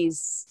be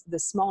the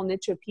small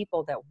niche of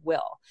people that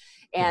will.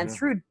 And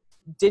through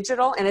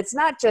digital, and it's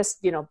not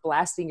just,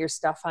 blasting your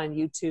stuff on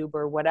YouTube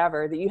or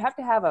whatever, that you have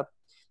to have a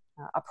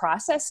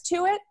process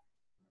to it.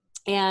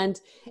 And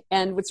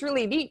what's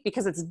really neat,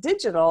 because it's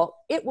digital,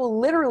 it will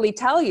literally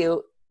tell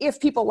you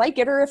if people like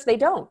it or if they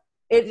don't.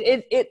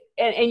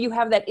 And you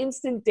have that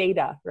instant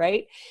data,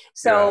 right?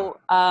 So,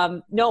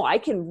 no, I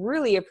can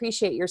really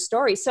appreciate your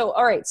story. So,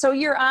 all right. So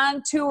you're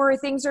on tour,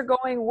 things are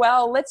going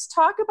well. Let's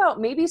talk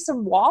about maybe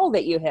some wall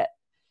that you hit.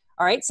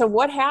 All right. So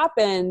what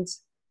happened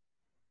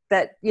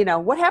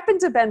what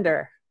happened to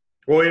Bender?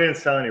 Well, we didn't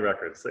sell any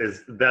records.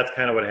 That's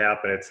kind of what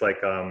happened. It's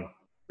like,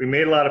 we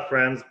made a lot of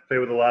friends, played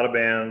with a lot of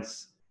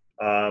bands,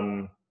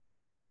 and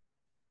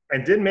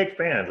didn't make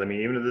fans. I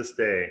mean, even to this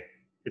day,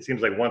 it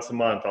seems like once a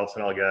month, all of a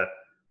sudden I'll get,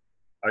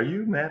 "Are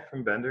you Matt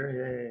from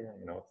Bender?"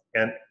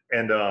 Yeah.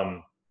 And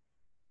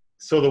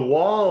so the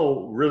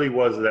wall really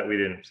was that we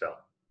didn't sell.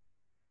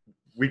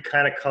 We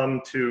kind of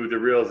come to the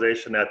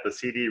realization that the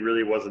CD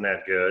really wasn't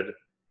that good.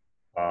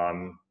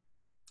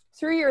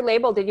 Through your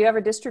label, did you have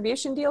a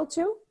distribution deal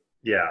too?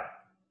 Yeah.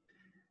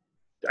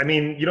 I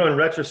mean, in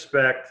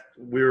retrospect,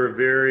 we were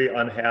very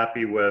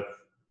unhappy with,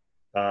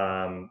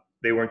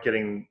 they weren't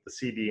getting the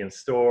CD in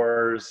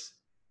stores.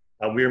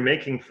 We were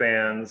making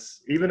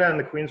fans. Even on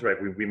the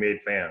Queensryche, we made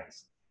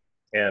fans.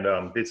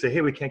 And they'd say,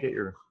 "Hey, we can't get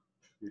your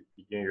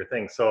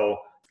thing." So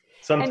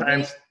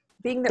sometimes,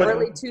 being the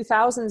early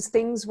 2000s,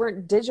 things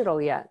weren't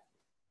digital yet,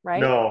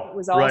 right? No, it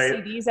was all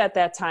CDs at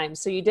that time.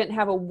 So you didn't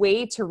have a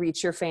way to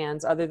reach your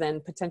fans other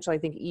than potentially, I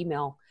think,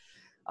 email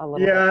a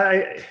little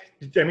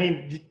bit. I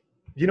mean,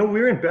 we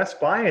were in Best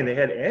Buy and they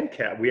had end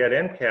cap. We had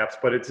end caps,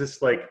 but it's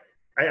just like,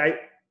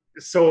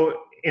 so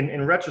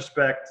in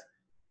retrospect,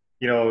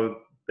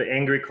 the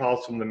angry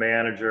calls from the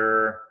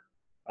manager.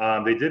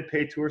 They did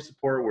pay tour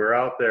support. We're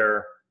out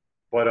there,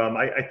 but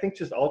I think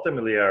just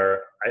ultimately I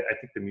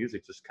think the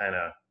music just kind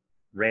of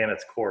ran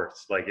its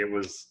course. Like it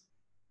was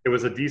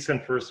a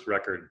decent first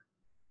record,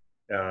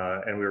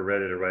 and we were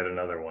ready to write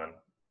another one.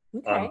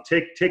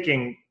 Okay.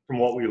 Taking from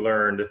what we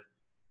learned,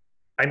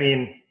 I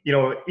mean, you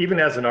know, even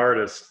as an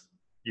artist,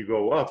 you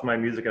go, well, it's my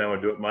music and I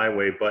want to do it my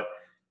way, but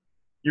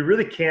you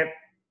really can't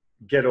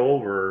get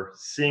over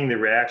seeing the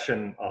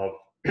reaction of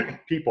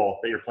people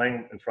that you're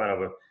playing in front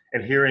of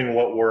and hearing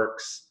what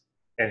works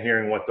and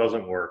hearing what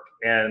doesn't work.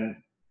 And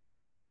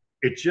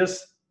it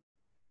just,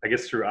 I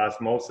guess through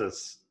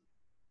osmosis,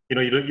 you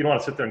know, you don't want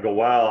to sit there and go,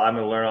 wow, I'm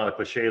going to learn all the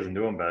cliches and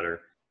do them better.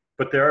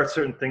 But there are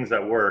certain things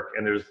that work,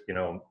 and there's, you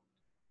know,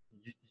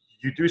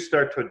 you do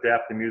start to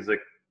adapt the music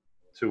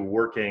to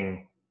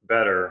working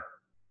better,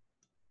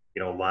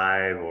 you know,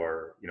 live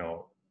or, you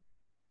know,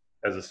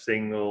 as a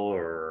single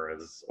or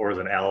as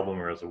an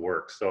album or as a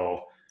work.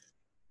 So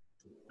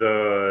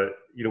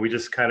you know, we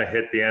just kind of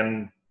hit the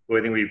end.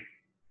 I think we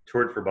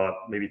toured for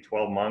about maybe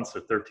 12 months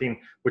or 13,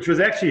 which was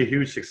actually a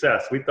huge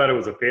success. We thought it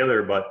was a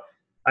failure, but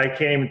I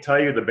can't even tell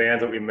you the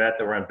bands that we met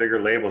that were on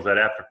bigger labels that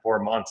after 4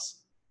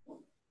 months,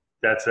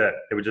 that's it.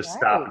 They would just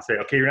stop and say,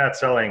 okay, you're not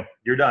selling,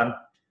 you're done.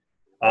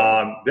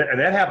 And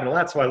that happened a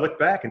lot. So I look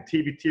back and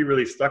TBT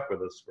really stuck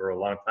with us for a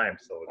long time.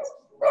 So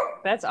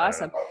that's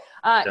awesome.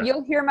 Yeah.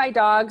 You'll hear my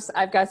dogs.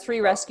 I've got 3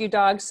 rescue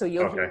dogs, so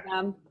you'll hear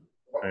them.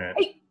 Right.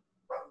 Hey.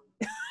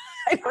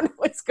 I don't know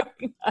what's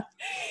going on.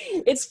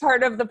 It's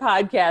part of the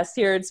podcast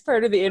here. It's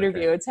part of the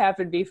interview. Okay. It's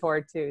happened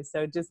before too.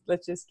 So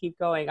let's just keep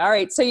going. All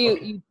right. So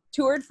you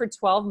toured for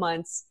 12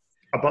 months.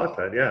 About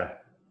that, yeah.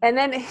 And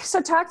then,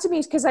 so talk to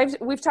me, because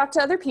we've talked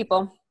to other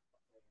people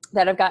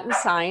that have gotten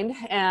signed.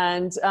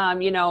 And,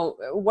 you know,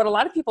 what a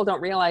lot of people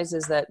don't realize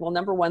is that, well,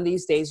 number one,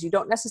 these days, you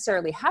don't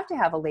necessarily have to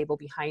have a label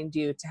behind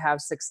you to have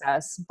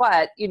success.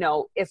 But, you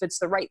know, if it's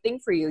the right thing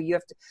for you, you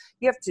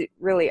have to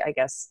really, I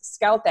guess,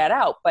 scout that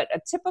out. But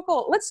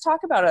let's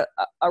talk about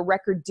a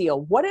record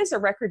deal. What is a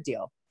record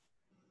deal?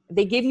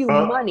 They give you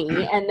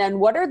money. And then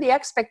what are the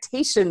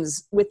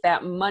expectations with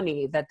that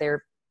money that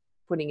they're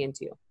putting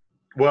into you?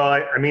 Well,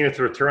 I mean, it's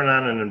a return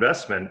on an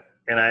investment.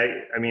 And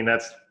I mean,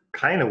 that's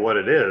kind of what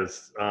it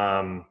is.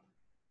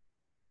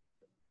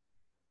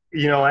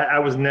 You know, I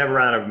was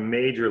never on a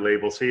major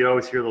label, so you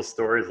always hear those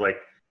stories like,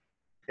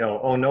 you know,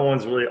 oh, no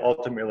one's really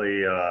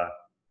ultimately,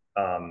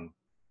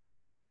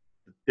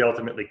 they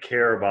ultimately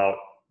care about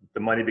the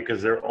money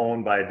because they're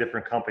owned by a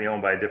different company,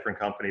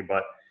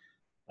 but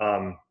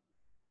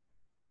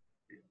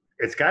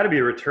it's got to be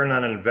a return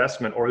on an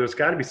investment, or there's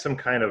got to be some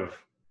kind of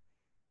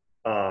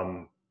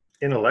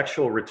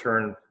intellectual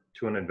return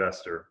to an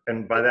investor.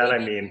 And by that, I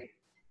mean,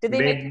 did they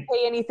make you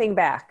pay anything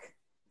back?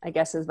 I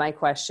guess is my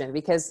question,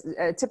 because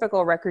a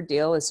typical record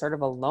deal is sort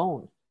of a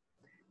loan,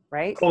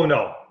 right? Oh,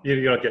 no,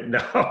 you don't get,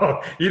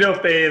 no, you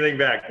don't pay anything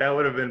back. That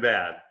would have been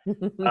bad.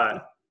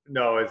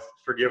 No, it's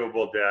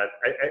forgivable debt.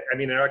 I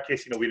mean, in our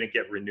case, you know, we didn't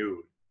get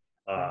renewed.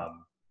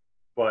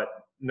 But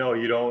no,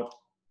 you don't.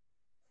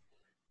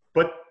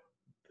 But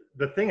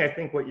the thing I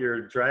think what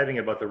you're driving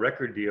about the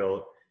record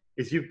deal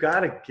is you've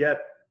got to get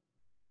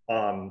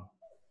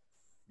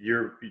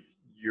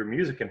your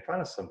music in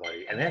front of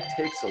somebody, and that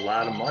takes a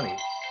lot of money.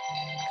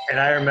 And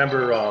I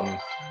remember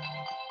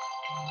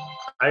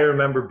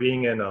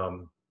being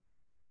in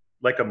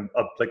like a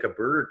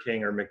Burger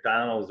King or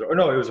McDonald's, or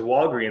no, it was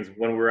Walgreens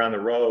when we were on the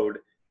road,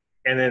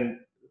 and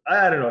then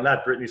I don't know,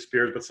 not Britney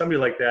Spears, but somebody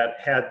like that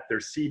had their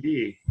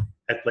CD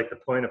at like the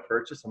point of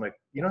purchase. I'm like,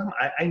 you know,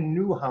 I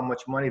knew how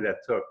much money that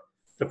took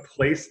to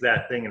place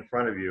that thing in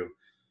front of you.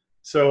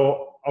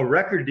 So a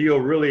record deal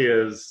really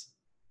is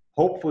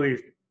hopefully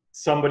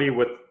somebody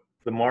with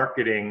the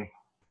marketing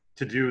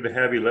to do the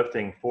heavy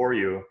lifting for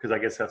you, because I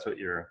guess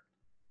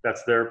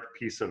that's their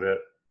piece of it.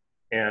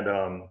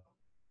 And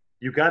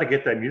you got to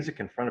get that music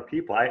in front of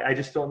people. I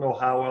just don't know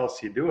how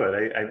else you do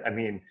it. I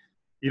mean,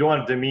 you don't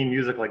want to demean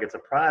music like it's a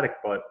product,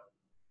 but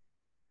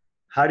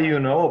how do you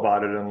know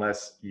about it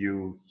unless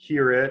you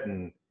hear it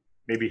and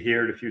maybe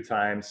hear it a few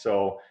times?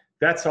 So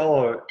that's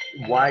all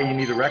why you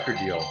need a record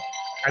deal.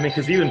 I mean,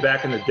 because even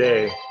back in the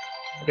day,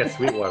 I guess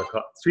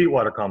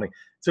Sweetwater called me.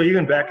 So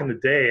even back in the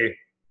day,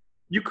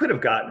 you could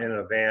have gotten in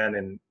a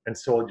van and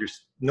sold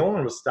no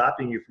one was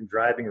stopping you from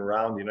driving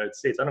around the United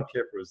States. I don't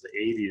care if it was the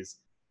 80s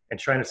and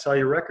trying to sell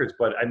your records,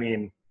 but I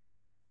mean,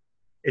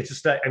 it's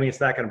just not, I mean, it's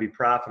not going to be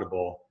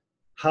profitable.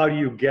 How do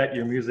you get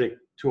your music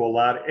to a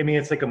lot? I mean,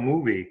 it's like a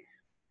movie.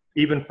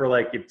 Even for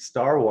like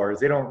Star Wars,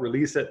 they don't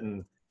release it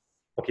in,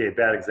 okay,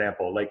 bad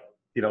example, like,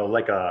 you know,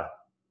 like a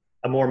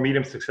more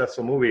medium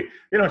successful movie.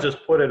 They don't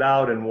just put it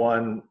out in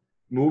one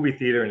movie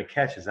theater and it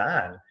catches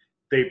on.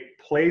 They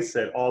place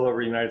it all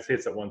over the United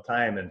States at one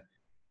time. And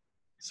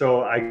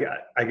so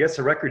I guess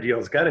a record deal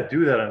has got to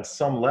do that on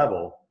some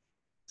level.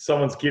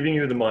 Someone's giving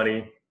you the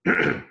money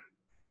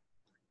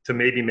to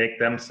maybe make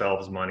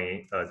themselves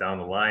money down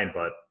the line,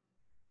 but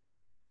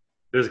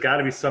there's got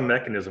to be some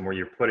mechanism where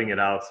you're putting it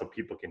out so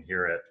people can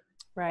hear it.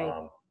 Right.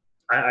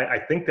 I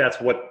think that's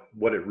what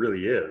it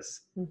really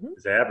is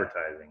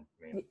advertising.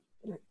 I mean,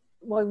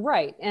 well,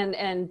 right.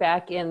 And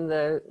back in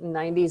the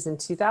 90s and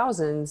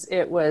 2000s,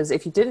 it was,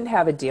 if you didn't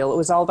have a deal, it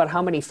was all about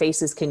how many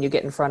faces can you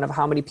get in front of,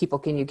 how many people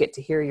can you get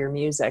to hear your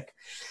music,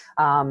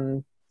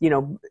 you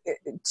know,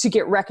 to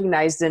get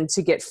recognized and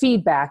to get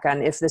feedback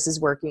on if this is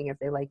working, if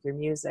they like your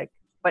music.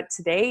 But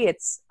today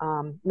it's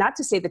not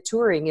to say the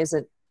touring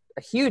isn't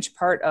a huge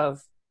part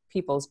of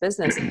people's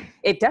business.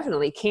 It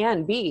definitely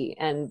can be.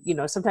 And, you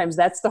know, sometimes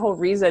that's the whole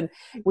reason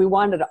we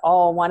wanted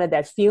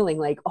that feeling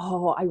like,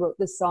 oh, I wrote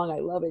this song. I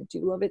love it. Do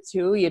you love it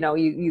too? You know,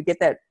 you get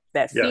that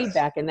yes.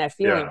 feedback and that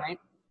feeling, Yeah. right?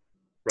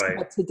 Right.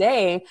 But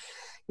today,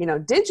 you know,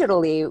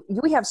 digitally,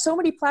 we have so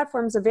many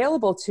platforms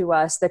available to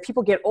us that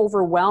people get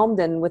overwhelmed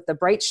and with the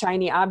bright,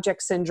 shiny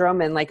object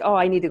syndrome and like, oh,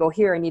 I need to go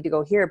here. I need to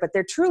go here. But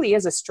there truly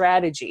is a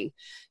strategy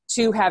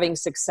to having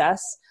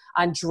success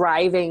on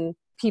driving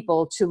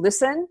people to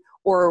listen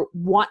or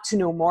want to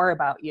know more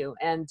about you.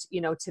 And, you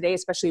know, today,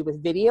 especially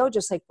with video,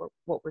 just like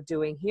what we're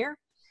doing here,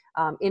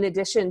 in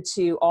addition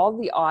to all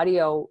the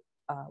audio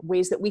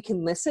ways that we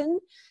can listen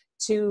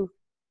to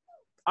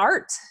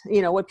art,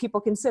 you know, what people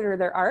consider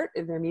their art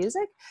and their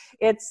music,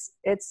 it's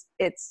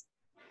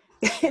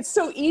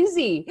so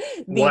easy.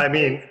 Well, I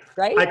mean, days,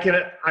 right?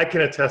 I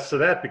can attest to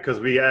that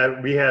because we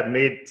had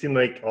made it seem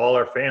like all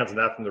our fans,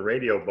 not from the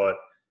radio, but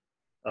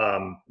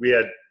we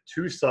had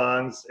 2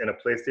 songs in a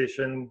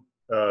PlayStation.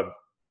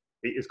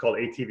 It's called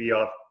ATV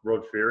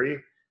Off-Road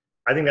Fury.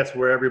 I think that's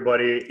where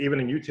everybody, even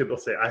in YouTube, will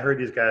say, I heard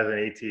these guys on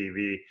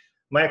ATV.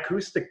 My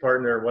acoustic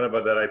partner, one of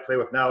them that I play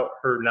with now,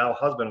 her now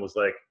husband was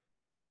like,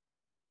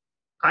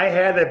 I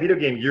had that video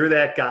game. You're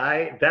that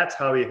guy. That's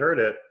how he heard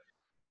it.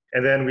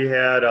 And then we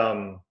had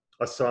a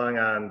song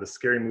on the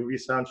Scary Movie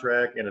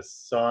soundtrack and a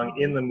song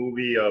in the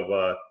movie of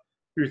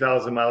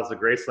 2,000 Miles of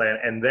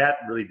Graceland. And that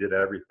really did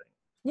everything.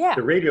 Yeah.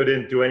 The radio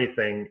didn't do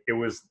anything. It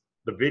was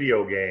the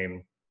video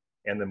game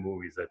and the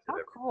movies that did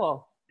everything.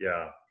 Cool.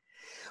 Yeah.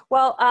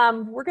 Well,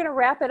 we're going to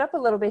wrap it up a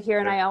little bit here.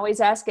 And I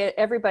always ask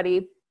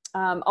everybody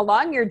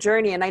along your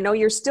journey, and I know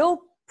you're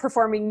still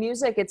performing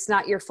music. It's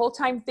not your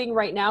full-time thing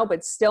right now,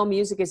 but still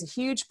music is a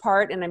huge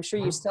part. And I'm sure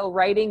you're still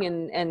writing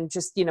and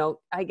just, you know,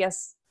 I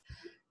guess,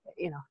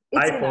 you know,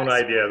 it's iPhone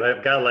idea.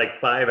 They've got like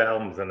 5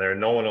 albums in there.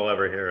 No one will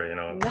ever hear it, you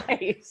know.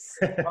 Nice.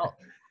 Well,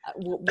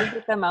 we'll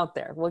get them out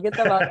there. We'll get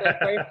them out there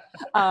for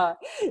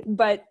you.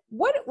 But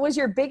what was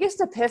your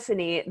biggest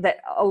epiphany that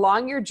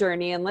along your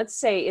journey, and let's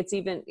say it's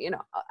even, you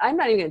know, I'm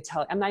not even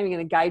going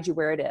to guide you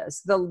where it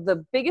is.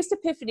 The biggest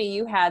epiphany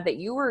you had that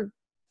you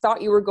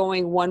thought you were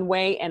going one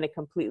way and it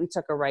completely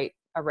took a right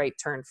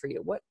turn for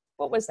you. What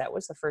was that?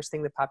 What's the first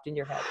thing that popped in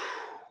your head?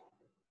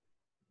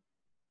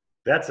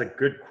 That's a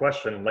good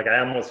question. Like I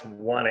almost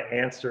want to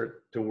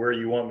answer to where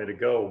you want me to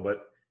go,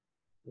 but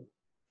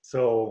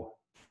so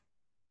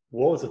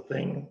what was the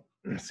thing?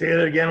 Say it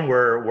again.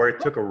 Where it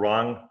took a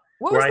wrong.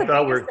 What was the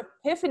biggest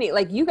epiphany?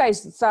 Like you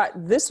guys thought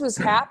this was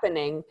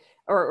happening,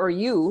 or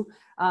you,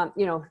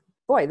 you know,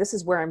 boy, this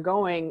is where I'm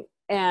going,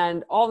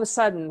 and all of a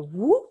sudden,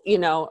 whoop, you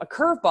know, a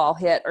curveball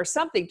hit or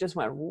something just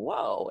went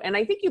whoa. And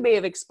I think you may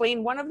have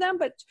explained one of them,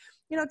 but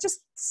you know,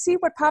 just see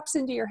what pops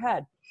into your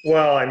head.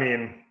 Well, I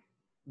mean,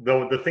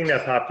 the thing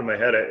that popped in my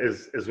head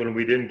is when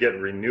we didn't get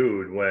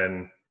renewed,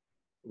 when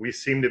we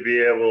seemed to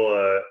be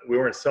able, we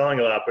weren't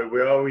selling a lot, but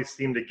we always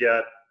seemed to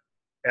get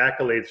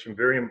accolades from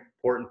very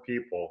important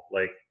people.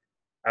 Like,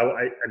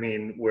 I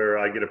mean, where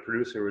I get a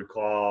producer would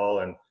call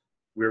and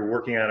we were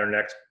working on our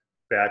next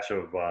batch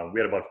of, we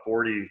had about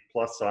 40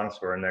 plus songs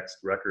for our next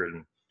record.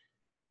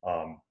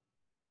 And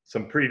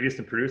some pretty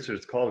decent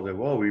producers called and said,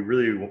 well,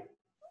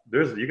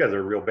 you guys are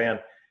a real band.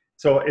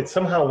 So it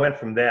somehow went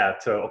from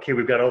that to, okay,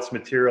 we've got all this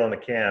material in the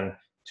can,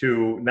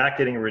 to not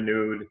getting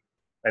renewed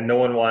and no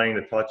one wanting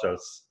to touch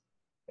us.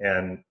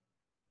 And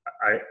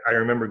I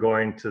remember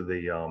going to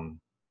the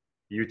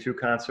U2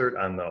 concert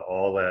on the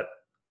All That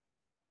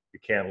You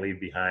Can't Leave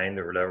Behind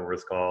or whatever it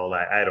was called.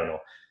 I don't know.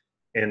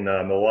 In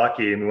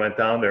Milwaukee, and we went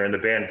down there and the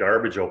band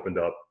Garbage opened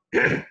up.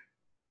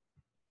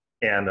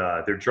 And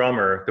their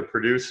drummer, the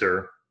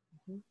producer,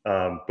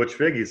 Butch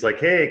Viggy's like,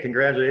 hey,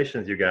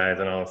 congratulations, you guys,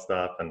 and all this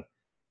stuff. And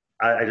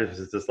I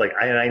just like,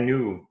 I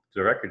knew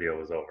the record deal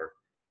was over.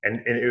 And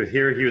it was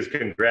here, he was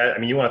I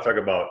mean, you want to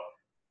talk about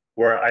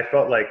where I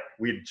felt like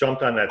we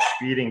jumped on that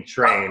speeding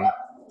train.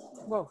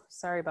 Whoa,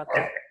 sorry about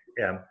that.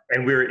 Yeah,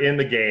 and we were in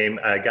the game.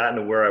 I got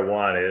into where I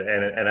wanted,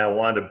 and I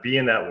wanted to be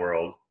in that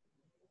world.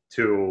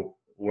 To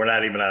we're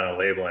not even on a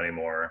label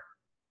anymore.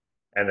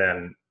 And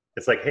then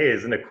it's like, hey,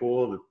 isn't it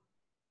cool that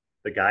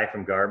the guy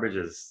from Garbage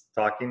is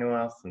talking to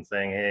us and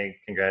saying, hey,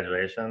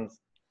 congratulations.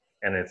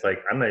 And it's like,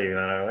 I'm not even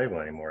on our label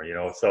anymore, you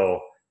know?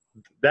 So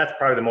that's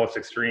probably the most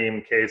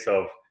extreme case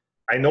of,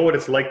 I know what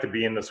it's like to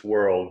be in this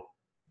world,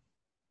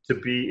 to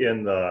be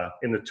in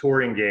the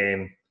touring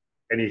game,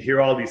 and you hear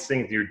all these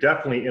things. You're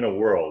definitely in a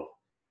world.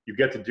 You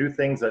get to do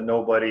things that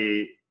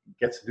nobody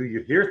gets to do.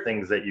 You hear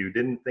things that you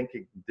didn't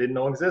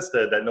know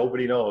existed, that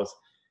nobody knows.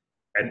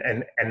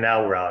 And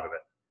now we're out of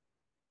it.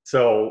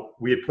 So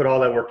we had put all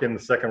that work in the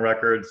second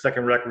record. The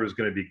second record was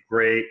going to be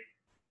great.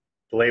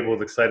 the label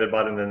was excited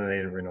about it, and then they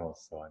didn't renew.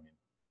 So I mean,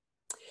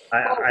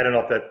 I don't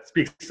know if that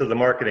speaks to the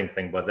marketing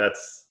thing, but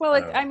that's well.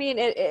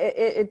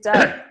 It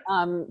does.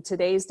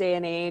 Today's day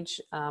and age,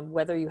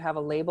 whether you have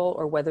a label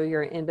or whether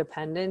you're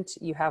independent,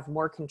 you have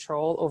more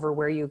control over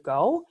where you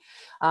go.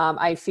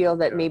 I feel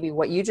that maybe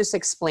what you just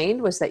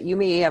explained was that you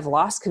may have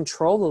lost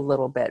control a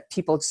little bit.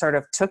 People sort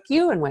of took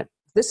you and went,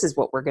 "This is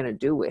what we're going to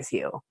do with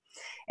you."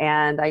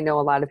 And I know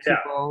a lot of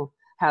people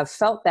have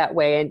felt that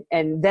way,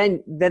 and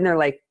then they're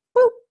like,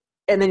 "Boop,"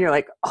 and then you're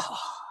like, "Oh,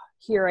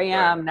 here I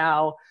am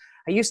now."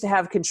 I used to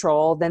have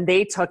control, then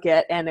they took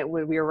it, and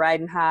we were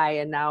riding high,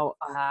 and now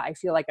I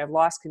feel like I've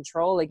lost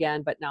control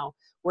again, but now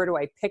where do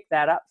I pick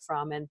that up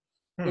from? And,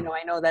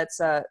 I know that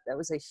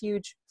was a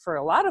huge, for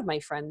a lot of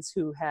my friends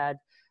who had,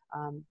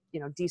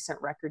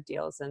 decent record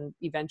deals and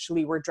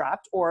eventually were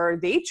dropped, or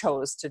they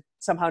chose to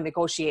somehow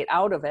negotiate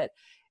out of it.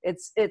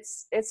 It's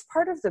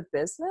part of the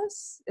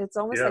business. It's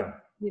almost like,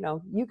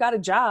 you got a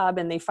job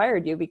and they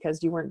fired you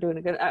because you weren't doing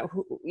a good,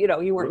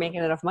 you weren't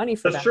making enough money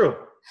for them. That's true.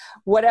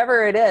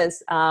 Whatever it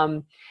is.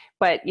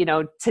 But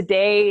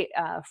today,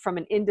 from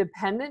an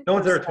independent, no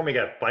one's ever told me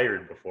I got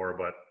fired before,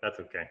 but that's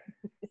okay.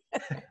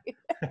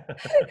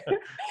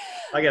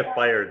 I got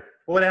fired.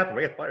 Well, what happened?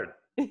 I got fired.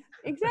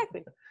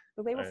 Exactly.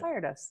 The label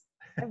fired us.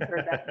 I've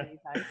heard that many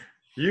times.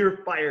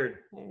 You're fired.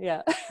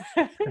 Yeah.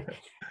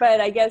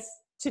 But I guess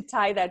to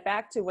tie that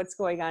back to what's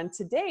going on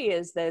today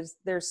is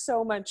there's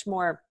so much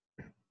more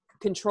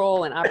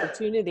control and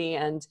opportunity.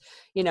 And,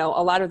 a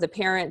lot of the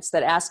parents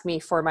that ask me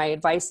for my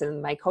advice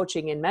and my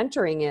coaching and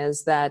mentoring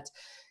is that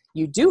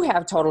you do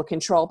have total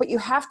control, but you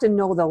have to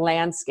know the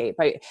landscape.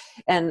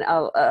 And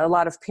a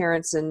lot of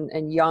parents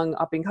and young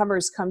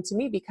up-and-comers come to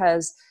me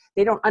because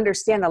they don't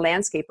understand the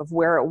landscape of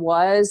where it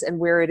was and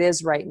where it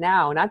is right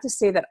now. Not to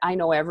say that I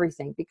know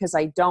everything, because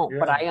I don't,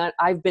 but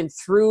I've been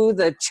through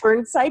the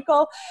churn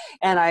cycle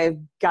and I've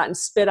gotten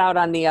spit out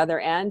on the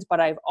other end, but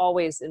I've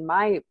always, in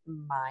my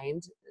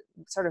mind,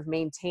 sort of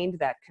maintained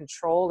that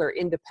control or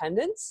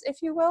independence,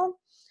 if you will.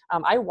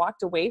 I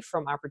walked away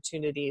from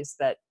opportunities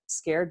that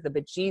scared the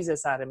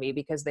bejesus out of me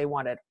because they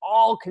wanted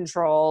all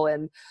control.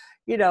 And,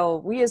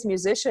 we as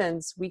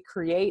musicians, we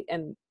create,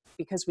 and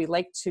because we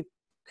like to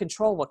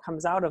control what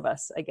comes out of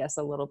us, I guess,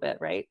 a little bit,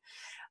 right?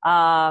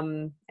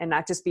 And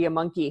not just be a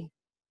monkey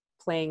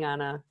playing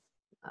on a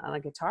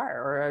guitar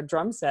or a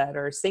drum set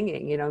or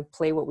singing,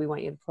 play what we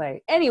want you to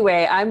play.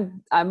 Anyway,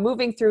 I'm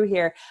moving through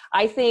here.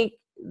 I think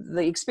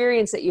the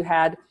experience that you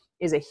had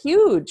is a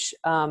huge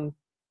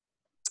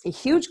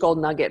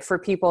gold nugget for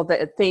people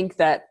that think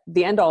that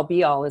the end all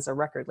be all is a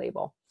record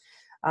label.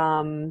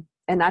 And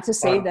not to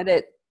say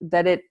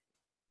that it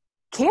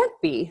can't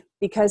be,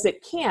 because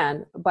it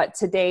can, but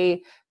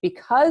today,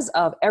 because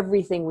of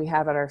everything we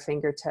have at our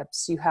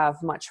fingertips, you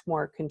have much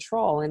more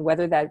control. And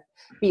whether that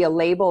be a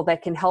label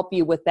that can help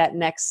you with that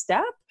next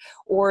step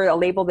or a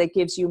label that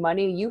gives you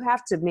money, you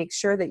have to make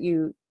sure that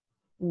you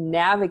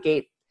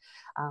navigate,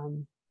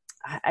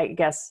 I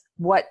guess,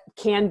 what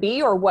can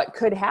be or what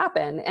could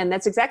happen. And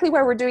that's exactly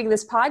why we're doing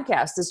this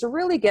podcast, is to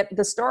really get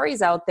the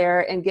stories out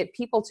there and get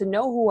people to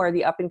know who are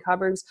the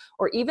up-and-comers,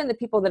 or even the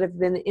people that have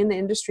been in the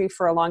industry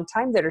for a long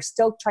time that are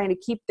still trying to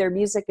keep their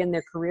music and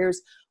their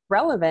careers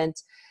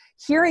relevant.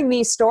 Hearing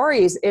these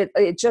stories,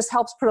 it just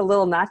helps put a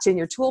little notch in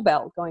your tool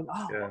belt, going,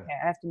 okay,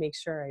 I have to make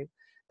sure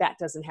that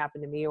doesn't happen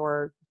to me,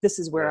 or this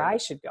is where I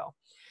should go.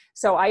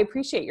 So I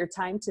appreciate your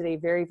time today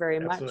very, very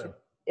much.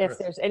 If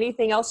there's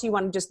anything else you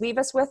want to just leave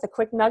us with, a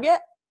quick nugget.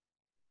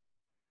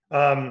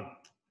 I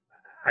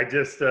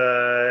just,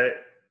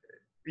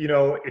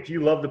 if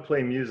you love to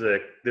play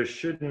music, there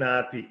should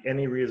not be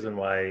any reason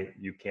why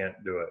you can't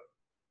do it.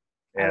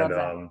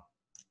 And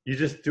you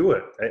just do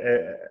it.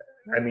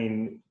 I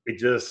mean,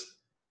 just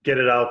get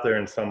it out there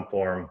in some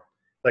form.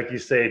 Like you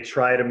say,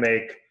 try to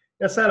make,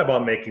 it's not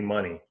about making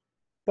money,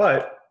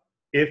 but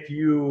if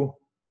you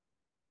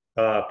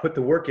put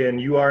the work in,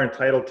 you are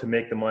entitled to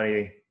make the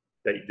money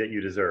that you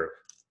deserve.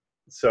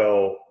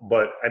 So,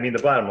 but I mean,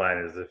 the bottom line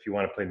is, if you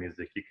want to play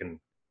music, you can,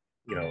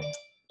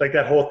 like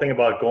that whole thing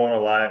about going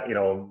alive,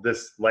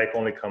 this life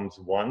only comes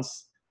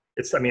once.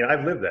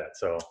 I've lived that.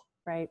 So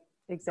right.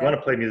 Exactly. If you want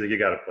to play music, you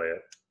got to play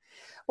it.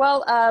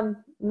 Well,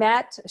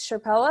 Matt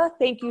Scerpella,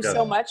 thank you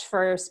so much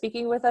for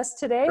speaking with us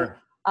today.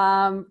 Sure.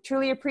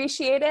 Truly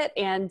appreciate it.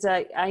 And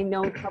I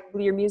know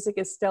probably your music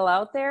is still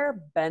out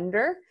there.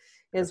 Bender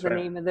is the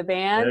name of the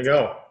band. There you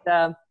go.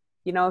 And,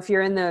 if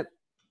you're in the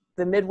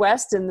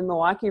Midwest and the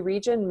Milwaukee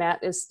region,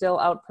 Matt is still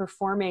out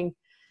performing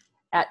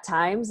at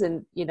times,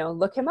 and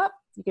look him up.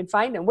 You can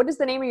find him. What is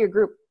the name of your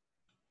group?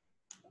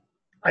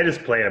 I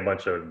just play a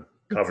bunch of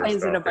cover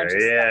stuff.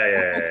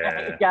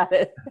 Yeah. Got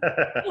it.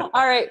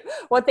 All right.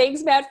 Well,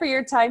 thanks, Matt, for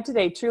your time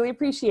today. Truly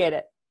appreciate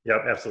it.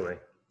 Yep, absolutely.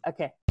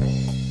 Okay.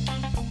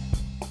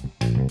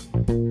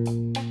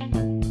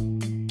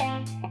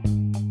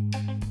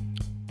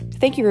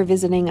 Thank you for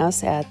visiting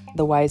us at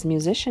the Wise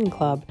Musician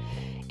Club.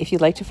 If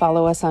you'd like to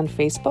follow us on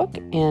Facebook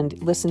and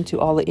listen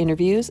to all the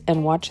interviews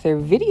and watch their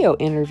video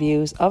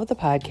interviews of the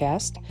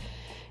podcast,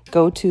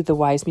 go to The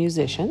Wise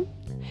Musician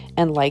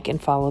and like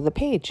and follow the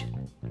page.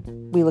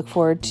 We look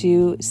forward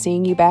to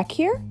seeing you back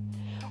here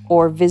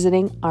or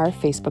visiting our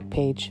Facebook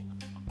page.